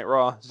Monday Night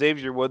Raw: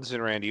 Xavier Woods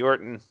and Randy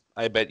Orton.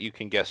 I bet you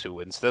can guess who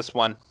wins this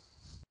one.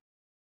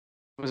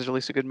 Was it at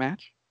least a good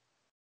match?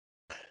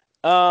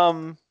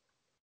 I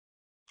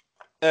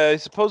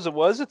suppose it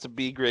was. It's a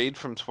B grade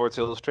from Sports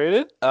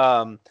Illustrated.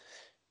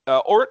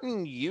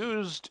 Orton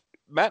used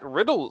Matt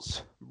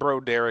Riddle's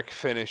Bro Derek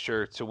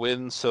finisher to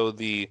win, so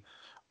the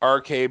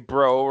RK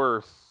Bro,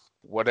 or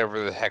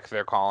whatever the heck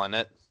they're calling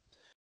it,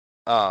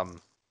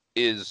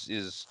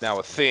 is now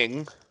a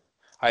thing.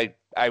 I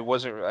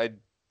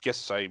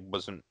just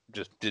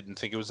didn't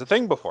think it was a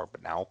thing before,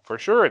 but now for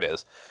sure it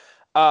is.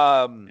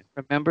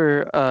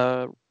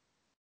 Remember,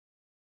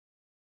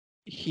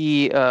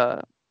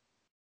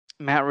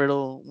 Matt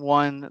Riddle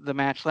won the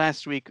match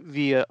last week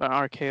via an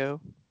RKO.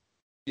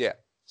 Yeah,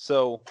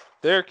 so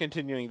they're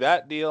continuing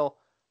that deal,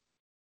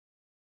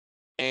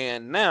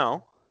 and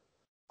now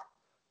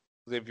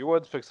Xavier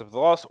Woods picks up the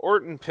loss.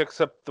 Orton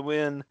picks up the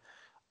win.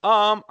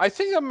 I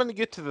think I'm going to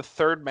get to the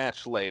third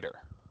match later.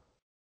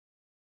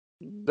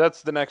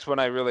 That's the next one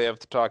I really have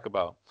to talk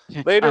about.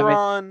 Later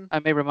on... I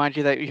may remind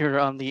you that you're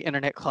on the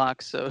internet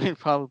clock, so you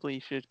probably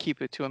should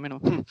keep it to a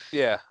minimum.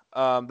 Yeah,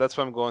 that's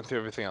why I'm going through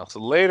everything else. So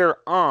later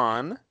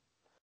on,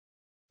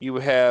 you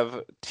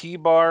have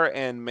T-Bar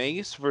and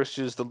Mace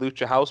versus the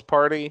Lucha House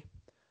Party.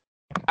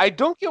 I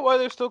don't get why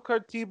they're still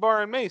called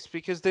T-Bar and Mace,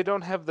 because they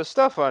don't have the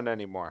stuff on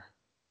anymore.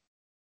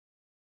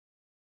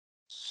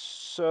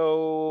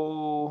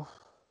 So...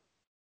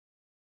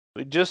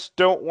 we just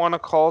don't want to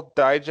call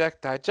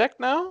Dijak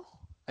now?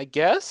 I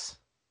guess?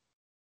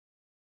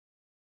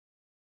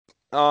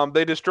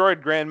 They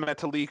destroyed Grand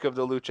Metalik of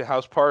the Lucha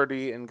House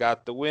Party and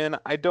got the win.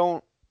 I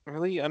don't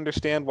really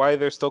understand why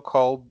they're still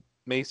called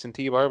Mace and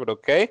T-Bar, but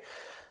okay.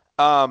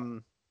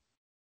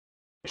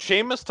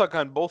 Sheamus took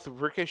on both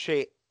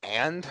Ricochet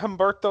and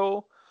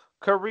Humberto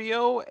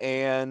Carrillo,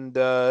 and,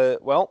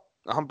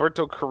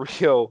 Humberto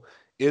Carrillo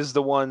is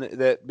the one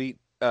that beat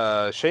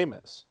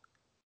Sheamus.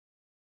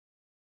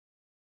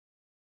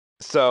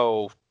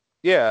 So,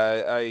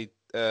 yeah,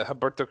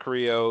 Humberto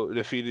Carrillo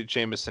defeated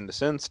Sheamus in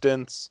this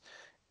instance,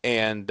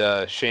 and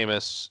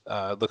Sheamus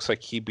looks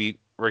like he beat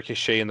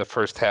Ricochet in the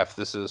first half.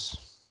 This is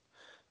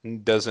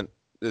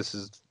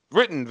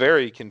written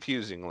very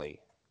confusingly,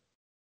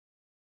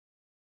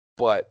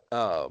 but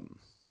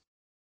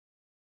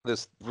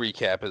this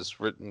recap is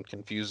written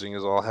confusing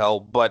as all hell.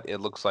 But it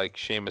looks like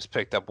Sheamus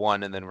picked up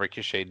one, and then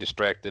Ricochet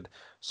distracted,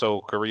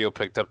 so Carrillo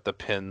picked up the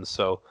pin.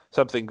 So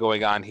something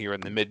going on here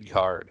in the mid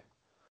card.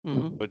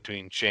 Mm-hmm.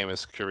 Between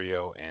Sheamus,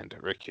 Carrillo, and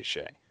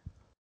Ricochet.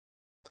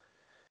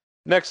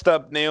 Next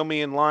up,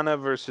 Naomi and Lana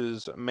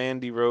versus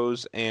Mandy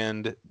Rose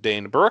and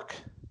Dana Brooke.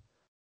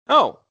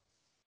 Oh.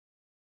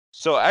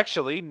 So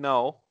actually,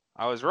 no,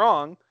 I was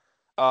wrong.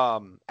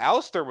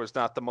 Alistair was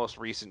not the most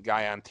recent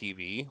guy on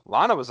TV.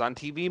 Lana was on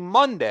TV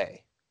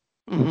Monday.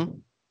 Mm-hmm.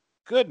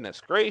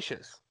 Goodness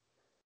gracious.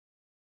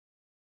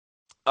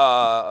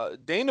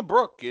 Dana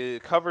Brooke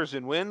covers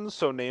and wins,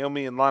 so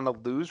Naomi and Lana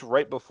lose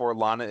right before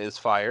Lana is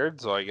fired,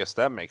 so I guess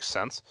that makes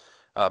sense.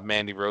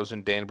 Mandy Rose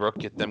and Dana Brooke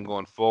get them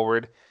going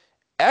forward.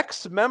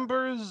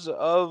 Ex-members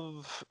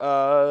of,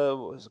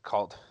 what was it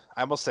called?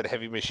 I almost said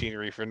Heavy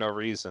Machinery for no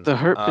reason. The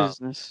Hurt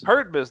Business.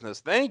 Hurt Business,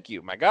 thank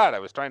you. My God, I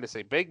was trying to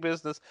say Big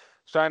Business, I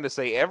was trying to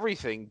say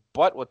everything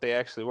but what they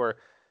actually were.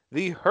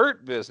 The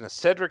Hurt Business,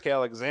 Cedric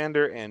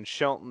Alexander and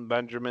Shelton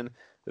Benjamin,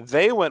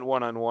 they went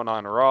one-on-one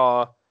on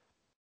Raw.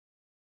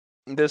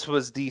 This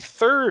was the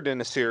third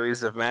in a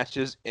series of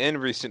matches in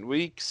recent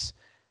weeks,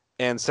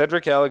 and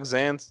Cedric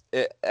Alexander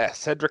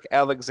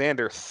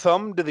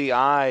thumbed the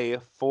eye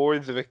for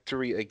the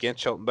victory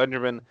against Shelton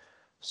Benjamin.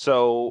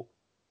 So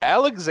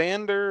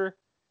Alexander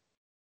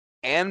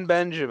and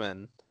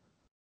Benjamin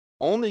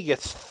only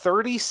gets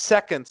 30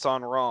 seconds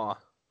on Raw.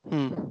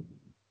 And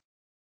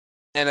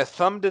a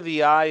thumb to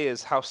the eye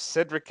is how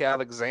Cedric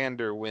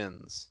Alexander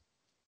wins.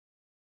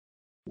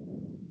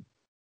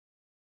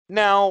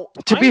 Now,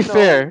 to be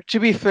fair,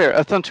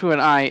 a thumb to an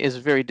eye is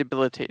very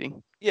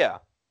debilitating. Yeah.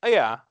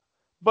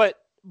 But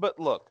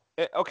look,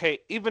 okay,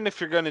 even if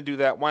you're going to do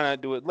that, why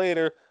not do it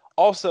later?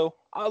 Also,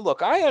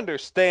 look, I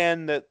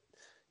understand that,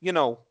 I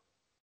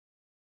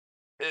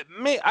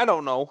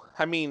don't know.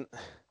 I mean,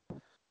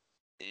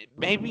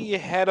 maybe you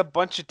had a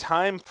bunch of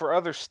time for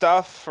other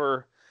stuff,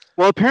 or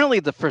Well, apparently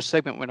the first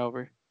segment went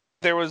over.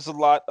 there was a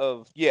lot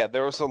of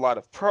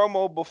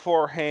promo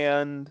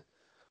beforehand.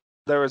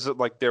 There was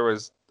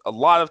a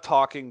lot of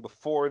talking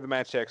before the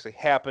match actually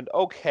happened.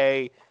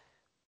 Okay,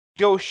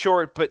 go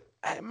short, but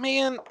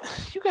man,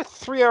 you got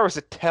 3 hours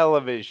of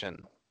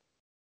television.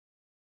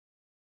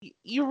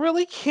 You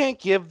really can't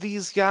give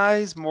these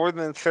guys more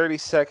than 30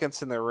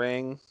 seconds in the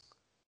ring.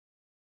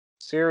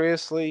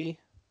 Seriously?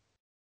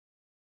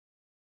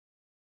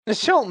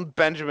 It's Shelton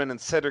Benjamin and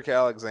Cedric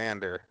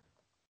Alexander.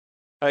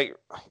 Like,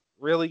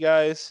 really,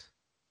 guys?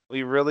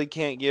 We really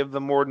can't give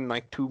them more than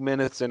 2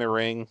 minutes in a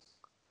ring?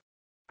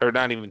 Or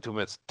not even 2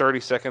 minutes, 30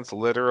 seconds,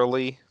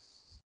 literally.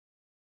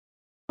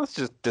 That's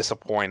just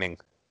disappointing.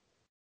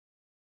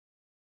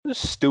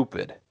 It's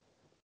stupid.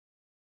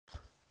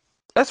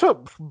 That's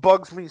what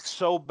bugs me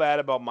so bad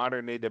about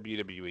modern day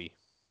WWE.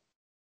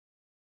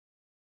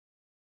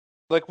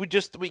 Like,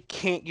 we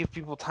can't give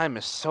people time.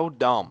 It's so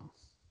dumb.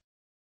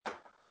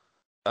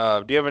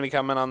 Do you have any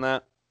comment on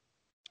that?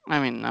 I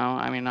mean, no.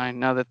 I mean, I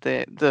know that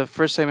the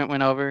first segment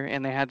went over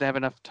and they had to have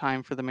enough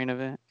time for the main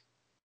event.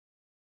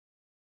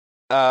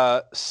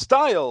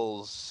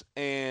 Styles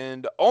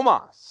and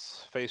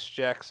Omos face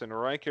Jackson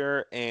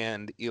Ryker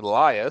and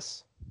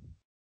Elias.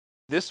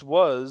 This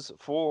was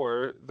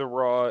for the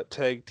Raw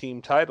Tag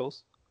Team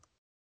titles.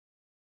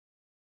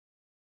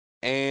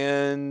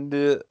 And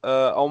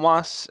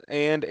Omos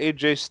and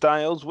AJ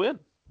Styles win.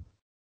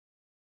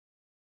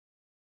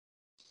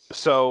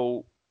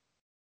 So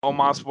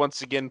Omos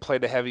once again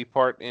played a heavy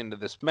part into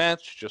this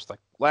match, just like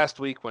last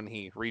week when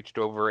he reached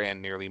over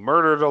and nearly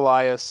murdered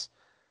Elias.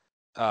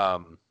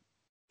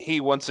 He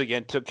once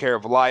again took care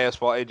of Elias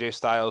while AJ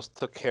Styles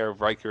took care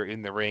of Ryker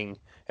in the ring,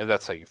 and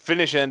that's how your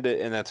finish ended,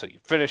 and that's how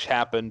your finish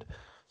happened.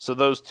 So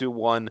those two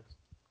won.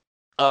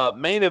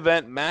 Main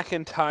event,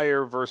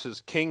 McIntyre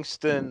versus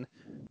Kingston.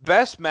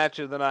 Best match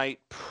of the night,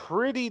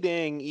 pretty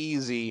dang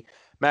easy.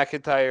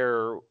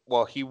 McIntyre,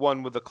 well, he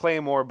won with a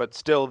Claymore, but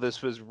still,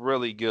 this was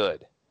really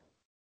good.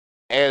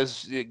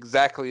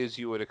 Exactly as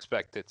you would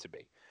expect it to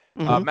be.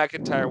 Mm-hmm.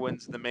 McIntyre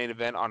wins the main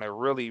event on a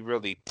really,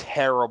 really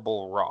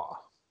terrible Raw.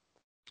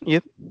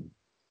 Yep.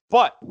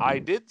 But I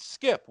did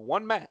skip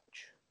one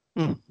match.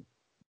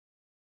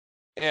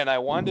 And I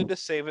wanted to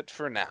save it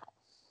for now.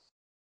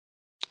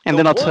 And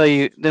then I'll tell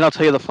you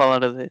the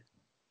fallout of it.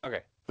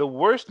 Okay. The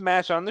worst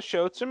match on the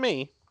show to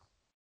me,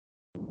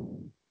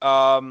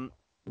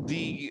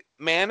 the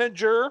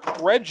manager,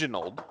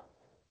 Reginald,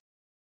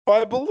 who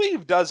I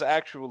believe does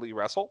actually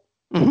wrestle.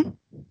 Mm-hmm.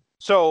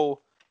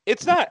 So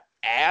it's not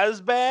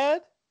as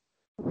bad,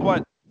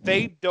 but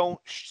they don't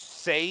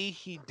say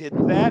he did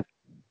that.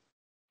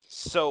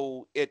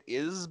 So it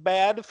is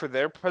bad for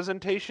their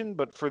presentation,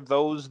 but for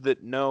those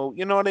that know,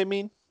 you know what I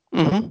mean?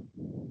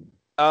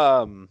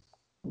 Mm-hmm.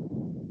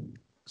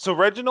 So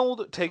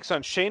Reginald takes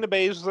on Shayna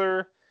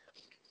Baszler.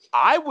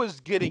 I was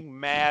getting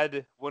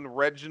mad when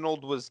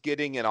Reginald was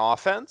getting an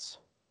offense.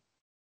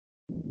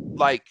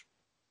 Like,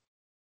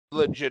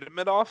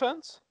 legitimate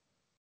offense.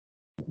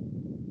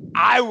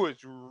 I was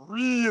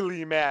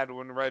really mad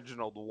when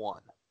Reginald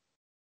won.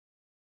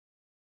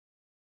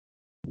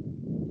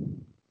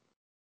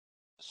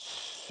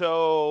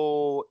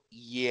 So,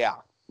 yeah.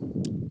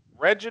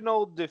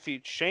 Reginald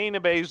defeats Shayna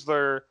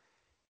Baszler,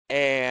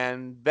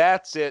 and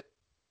that's it.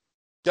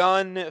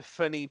 Done,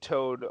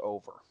 finitoed,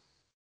 over.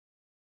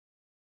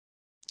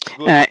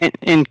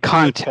 In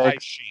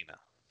context,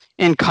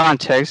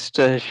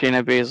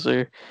 Shayna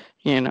Baszler,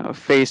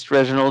 faced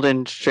Reginald,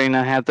 and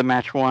Shayna had the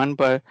match won.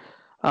 But,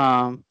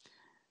 of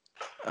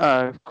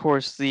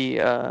course, the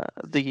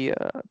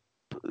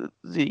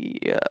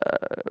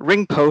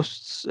ring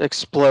posts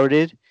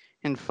exploded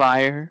in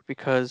fire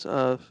because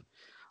of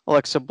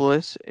Alexa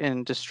Bliss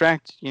and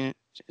distracting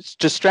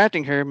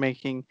her,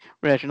 making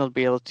Reginald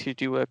be able to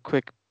do a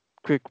quick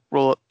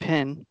roll-up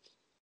pin.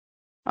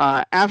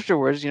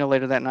 Afterwards,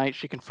 later that night,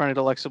 she confronted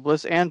Alexa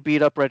Bliss and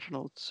beat up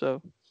Reginald.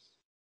 So,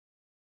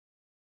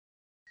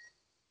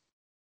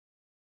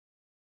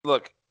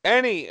 look,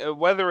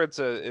 whether it's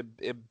a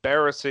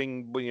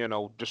embarrassing,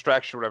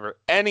 distraction or whatever,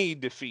 any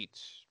defeat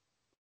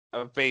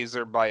of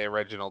Baszler by a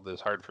Reginald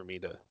is hard for me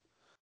to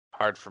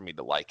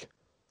like.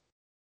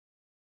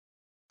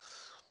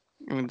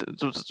 I mean,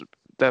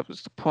 that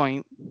was the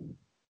point.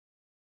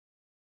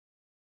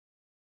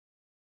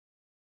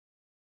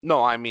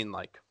 No, I mean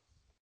like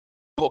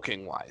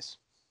booking wise.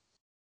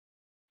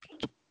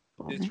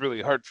 It's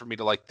really hard for me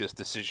to like this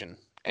decision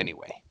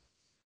anyway.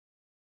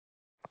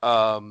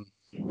 All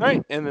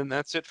right, and then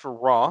that's it for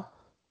Raw.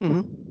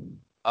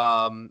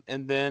 Mm-hmm.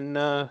 And then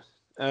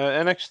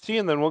NXT,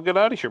 and then we'll get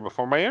out of here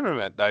before my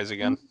internet dies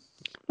again.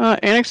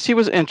 NXT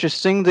was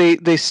interesting.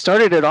 They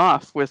started it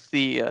off with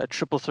the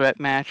triple threat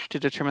match to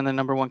determine the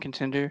number one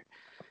contender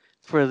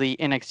for the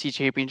NXT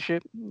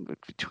Championship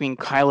between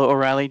Kyle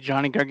O'Reilly,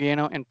 Johnny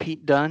Gargano, and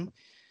Pete Dunne.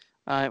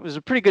 It was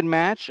a pretty good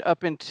match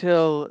up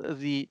until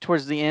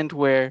towards the end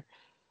where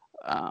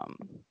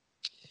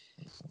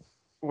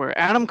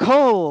Adam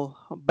Cole,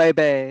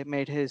 baby,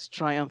 made his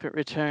triumphant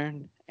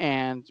return,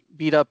 and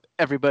beat up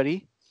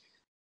everybody.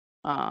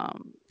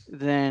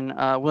 Then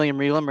William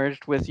Regal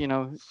emerged with,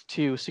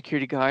 2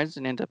 security guards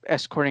and ended up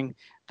escorting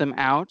them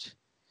out.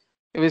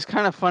 It was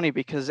kind of funny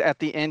because at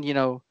the end, it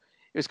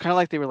was kind of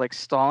like they were like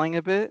stalling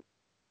a bit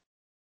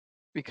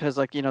because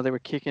like, they were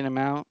kicking him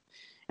out.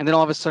 And then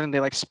all of a sudden they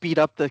like speed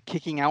up the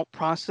kicking out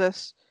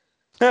process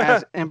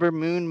as Ember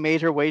Moon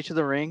made her way to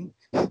the ring.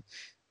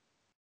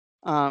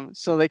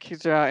 So they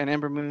kicked her out, and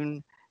Ember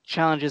Moon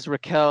challenges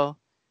Raquel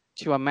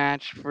to a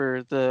match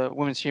for the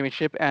Women's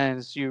Championship.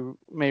 As you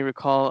may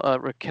recall,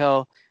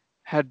 Raquel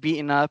had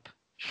beaten up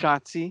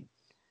Shotzi.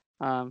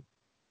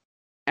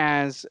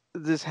 As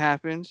this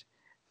happened,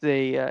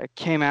 they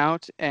came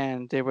out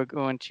and they were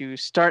going to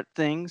start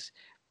things,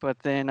 but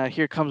then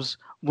here comes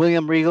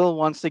William Regal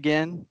once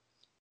again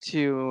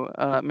to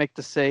make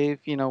the save,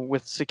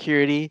 with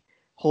security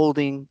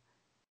holding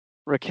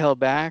Raquel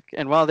back.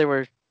 And while they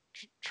were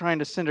trying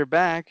to send her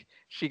back,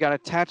 she got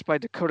attacked by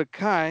Dakota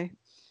Kai.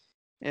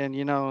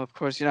 And, of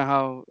course,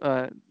 how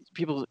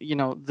people,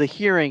 the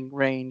hearing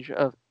range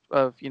of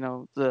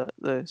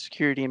the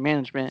security and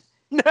management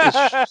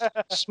is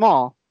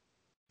small.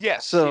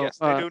 Yes, so, yes,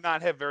 they do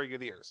not have very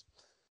good ears.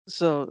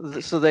 So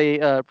they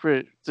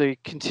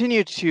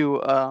continue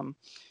to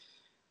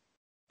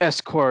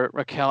escort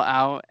Raquel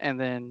out, and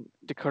then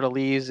Dakota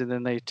leaves, and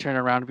then they turn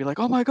around and be like,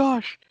 "Oh my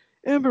gosh,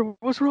 Ember,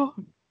 what's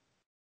wrong?"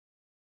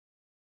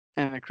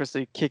 And of course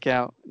they kick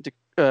out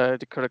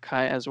Dakota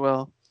Kai as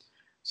well.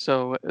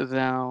 So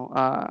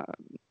now,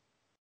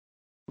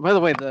 by the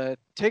way, the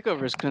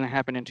takeover is going to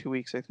happen in 2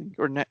 weeks, I think,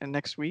 or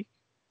next week.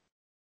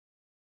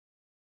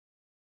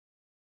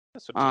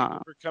 So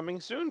takeover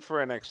coming soon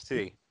for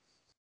NXT.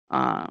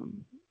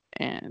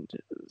 And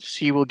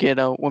she will get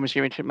a Women's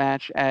Championship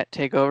match at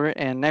TakeOver,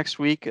 and next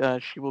week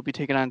she will be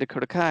taking on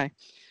Dakota Kai.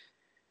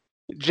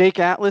 Jake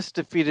Atlas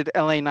defeated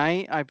LA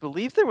Knight. I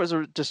believe there was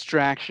a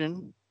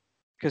distraction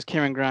because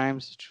Cameron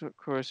Grimes, of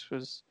course,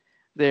 was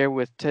there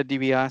with Ted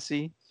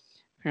DiBiase.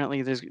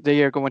 Apparently,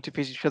 they are going to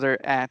face each other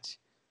at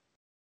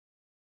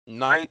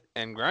Knight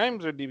and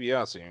Grimes, or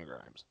DiBiase and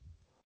Grimes?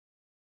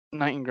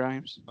 Knight and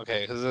Grimes.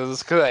 Okay, because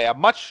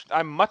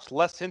I'm much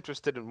less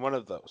interested in one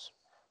of those.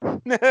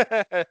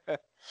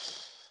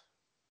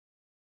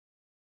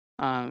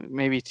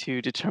 Maybe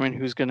to determine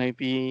who's going to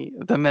be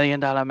the $1 Million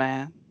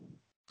Man.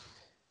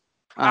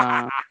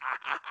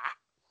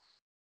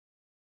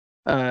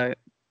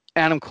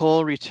 Adam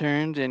Cole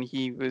returned, and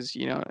he was,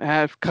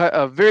 had cut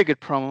a very good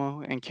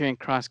promo, and Karrion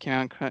Kross came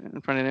out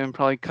in front of him and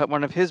probably cut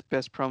one of his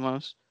best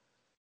promos.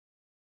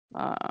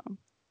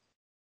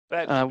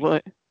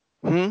 That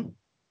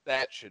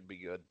should be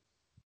good.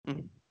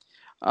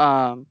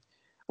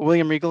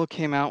 William Regal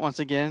came out once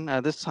again,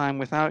 this time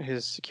without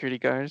his security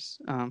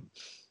guards,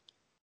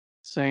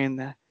 saying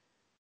that,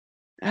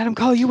 "Adam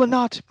Cole, you will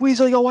not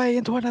weasel your way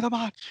into another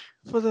match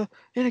for the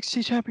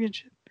NXT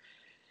Championship."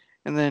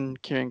 And then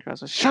Karrion Kross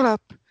says, "Shut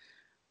up!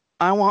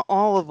 I want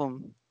all of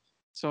them."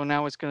 So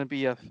now it's going to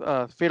be a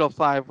fatal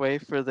 5-way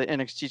for the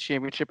NXT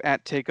Championship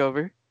at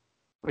TakeOver,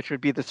 which would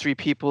be the 3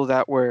 people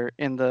that were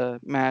in the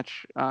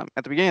match at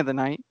the beginning of the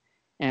night,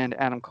 and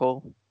Adam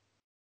Cole.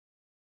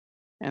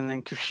 And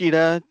then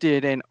Kushida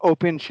did an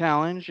open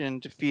challenge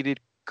and defeated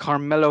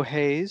Carmelo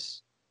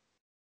Hayes.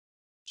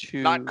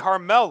 Not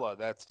Carmella,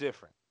 that's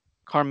different.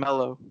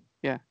 Carmelo,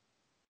 yeah.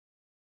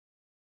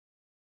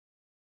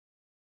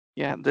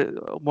 Yeah,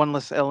 the one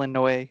less L in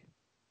Noe.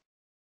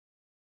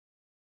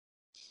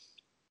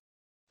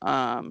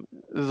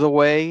 The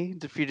Way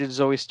defeated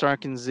Zoe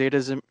Stark and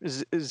Zeta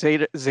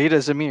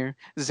Ramir.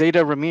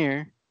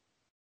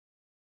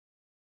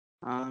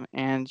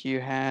 And you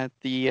had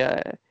the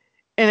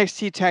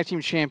NXT Tag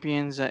Team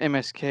Champions,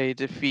 MSK,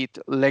 defeat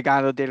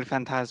Legado del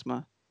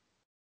Fantasma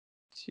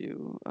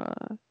to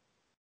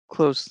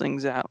close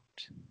things out.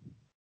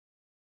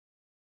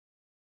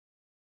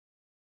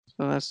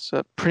 So that's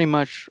pretty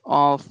much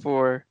all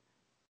for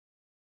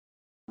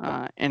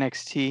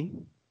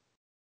NXT.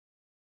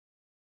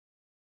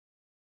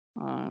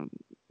 But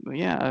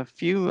yeah, a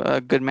few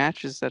good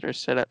matches that are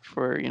set up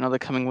for the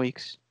coming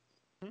weeks.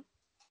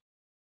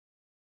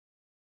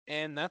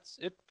 And that's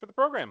it for the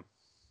program.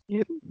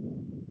 Yep.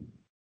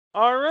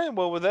 All right.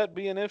 Well, with that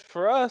being it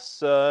for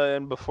us,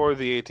 and before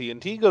the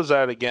AT&T goes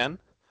out again,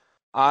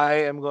 I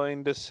am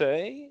going to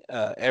say,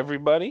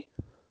 everybody,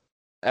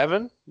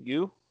 Evan,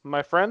 you,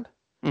 my friend,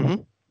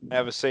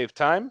 have a safe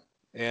time,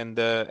 and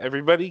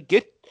everybody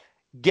get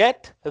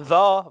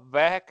the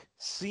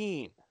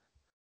vaccine.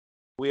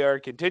 We are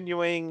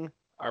continuing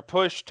our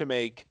push to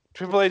make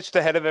Triple H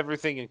the head of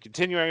everything, and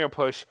continuing our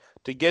push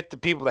to get the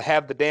people to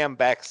have the damn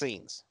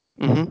vaccines.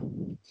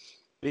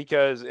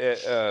 Because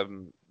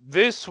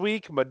this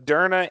week,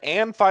 Moderna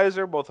and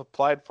Pfizer both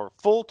applied for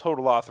full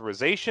total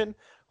authorization,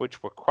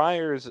 which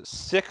requires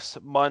 6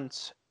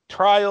 months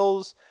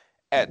trials.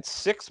 At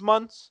 6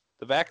 months,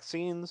 the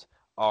vaccines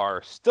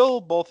are still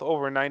both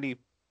over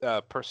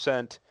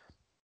 90%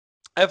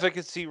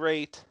 efficacy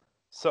rate.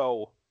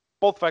 So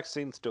both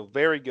vaccines still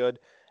very good,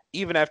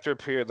 even after a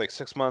period like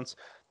 6 months.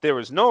 There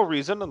is no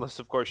reason, unless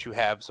of course you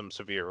have some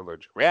severe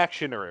allergic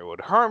reaction or it would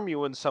harm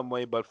you in some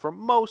way, but for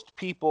most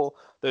people,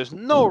 there's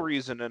no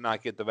reason to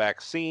not get the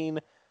vaccine.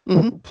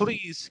 Mm-hmm.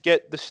 Please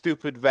get the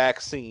stupid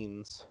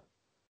vaccines.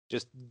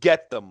 Just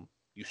get them,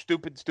 you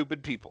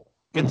stupid people.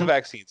 Get the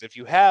vaccines. If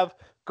you have,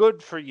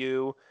 good for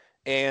you.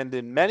 And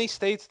in many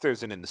states,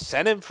 there's an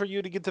incentive for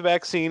you to get the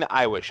vaccine.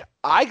 I wish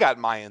I got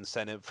my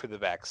incentive for the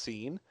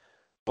vaccine,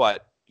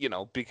 but,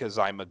 because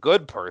I'm a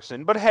good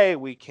person. But hey,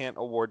 we can't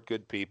award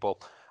good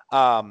people.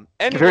 Anyway,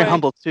 You're very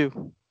humble,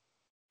 too.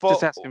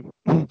 Just ask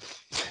him.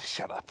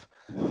 Shut up.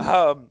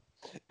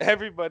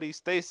 Everybody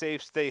stay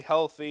safe, stay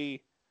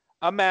healthy.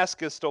 A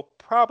mask is still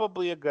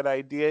probably a good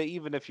idea,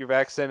 even if you're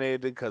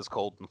vaccinated, because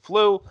cold and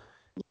flu.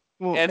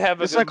 Well, and have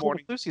a it's good not cold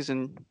morning. and flu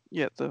season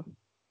yet, though.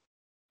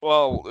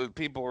 Well,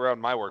 people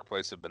around my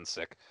workplace have been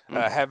sick.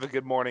 Have a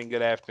good morning,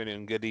 good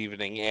afternoon, good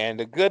evening,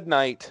 and a good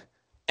night.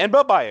 And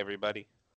bye-bye, everybody.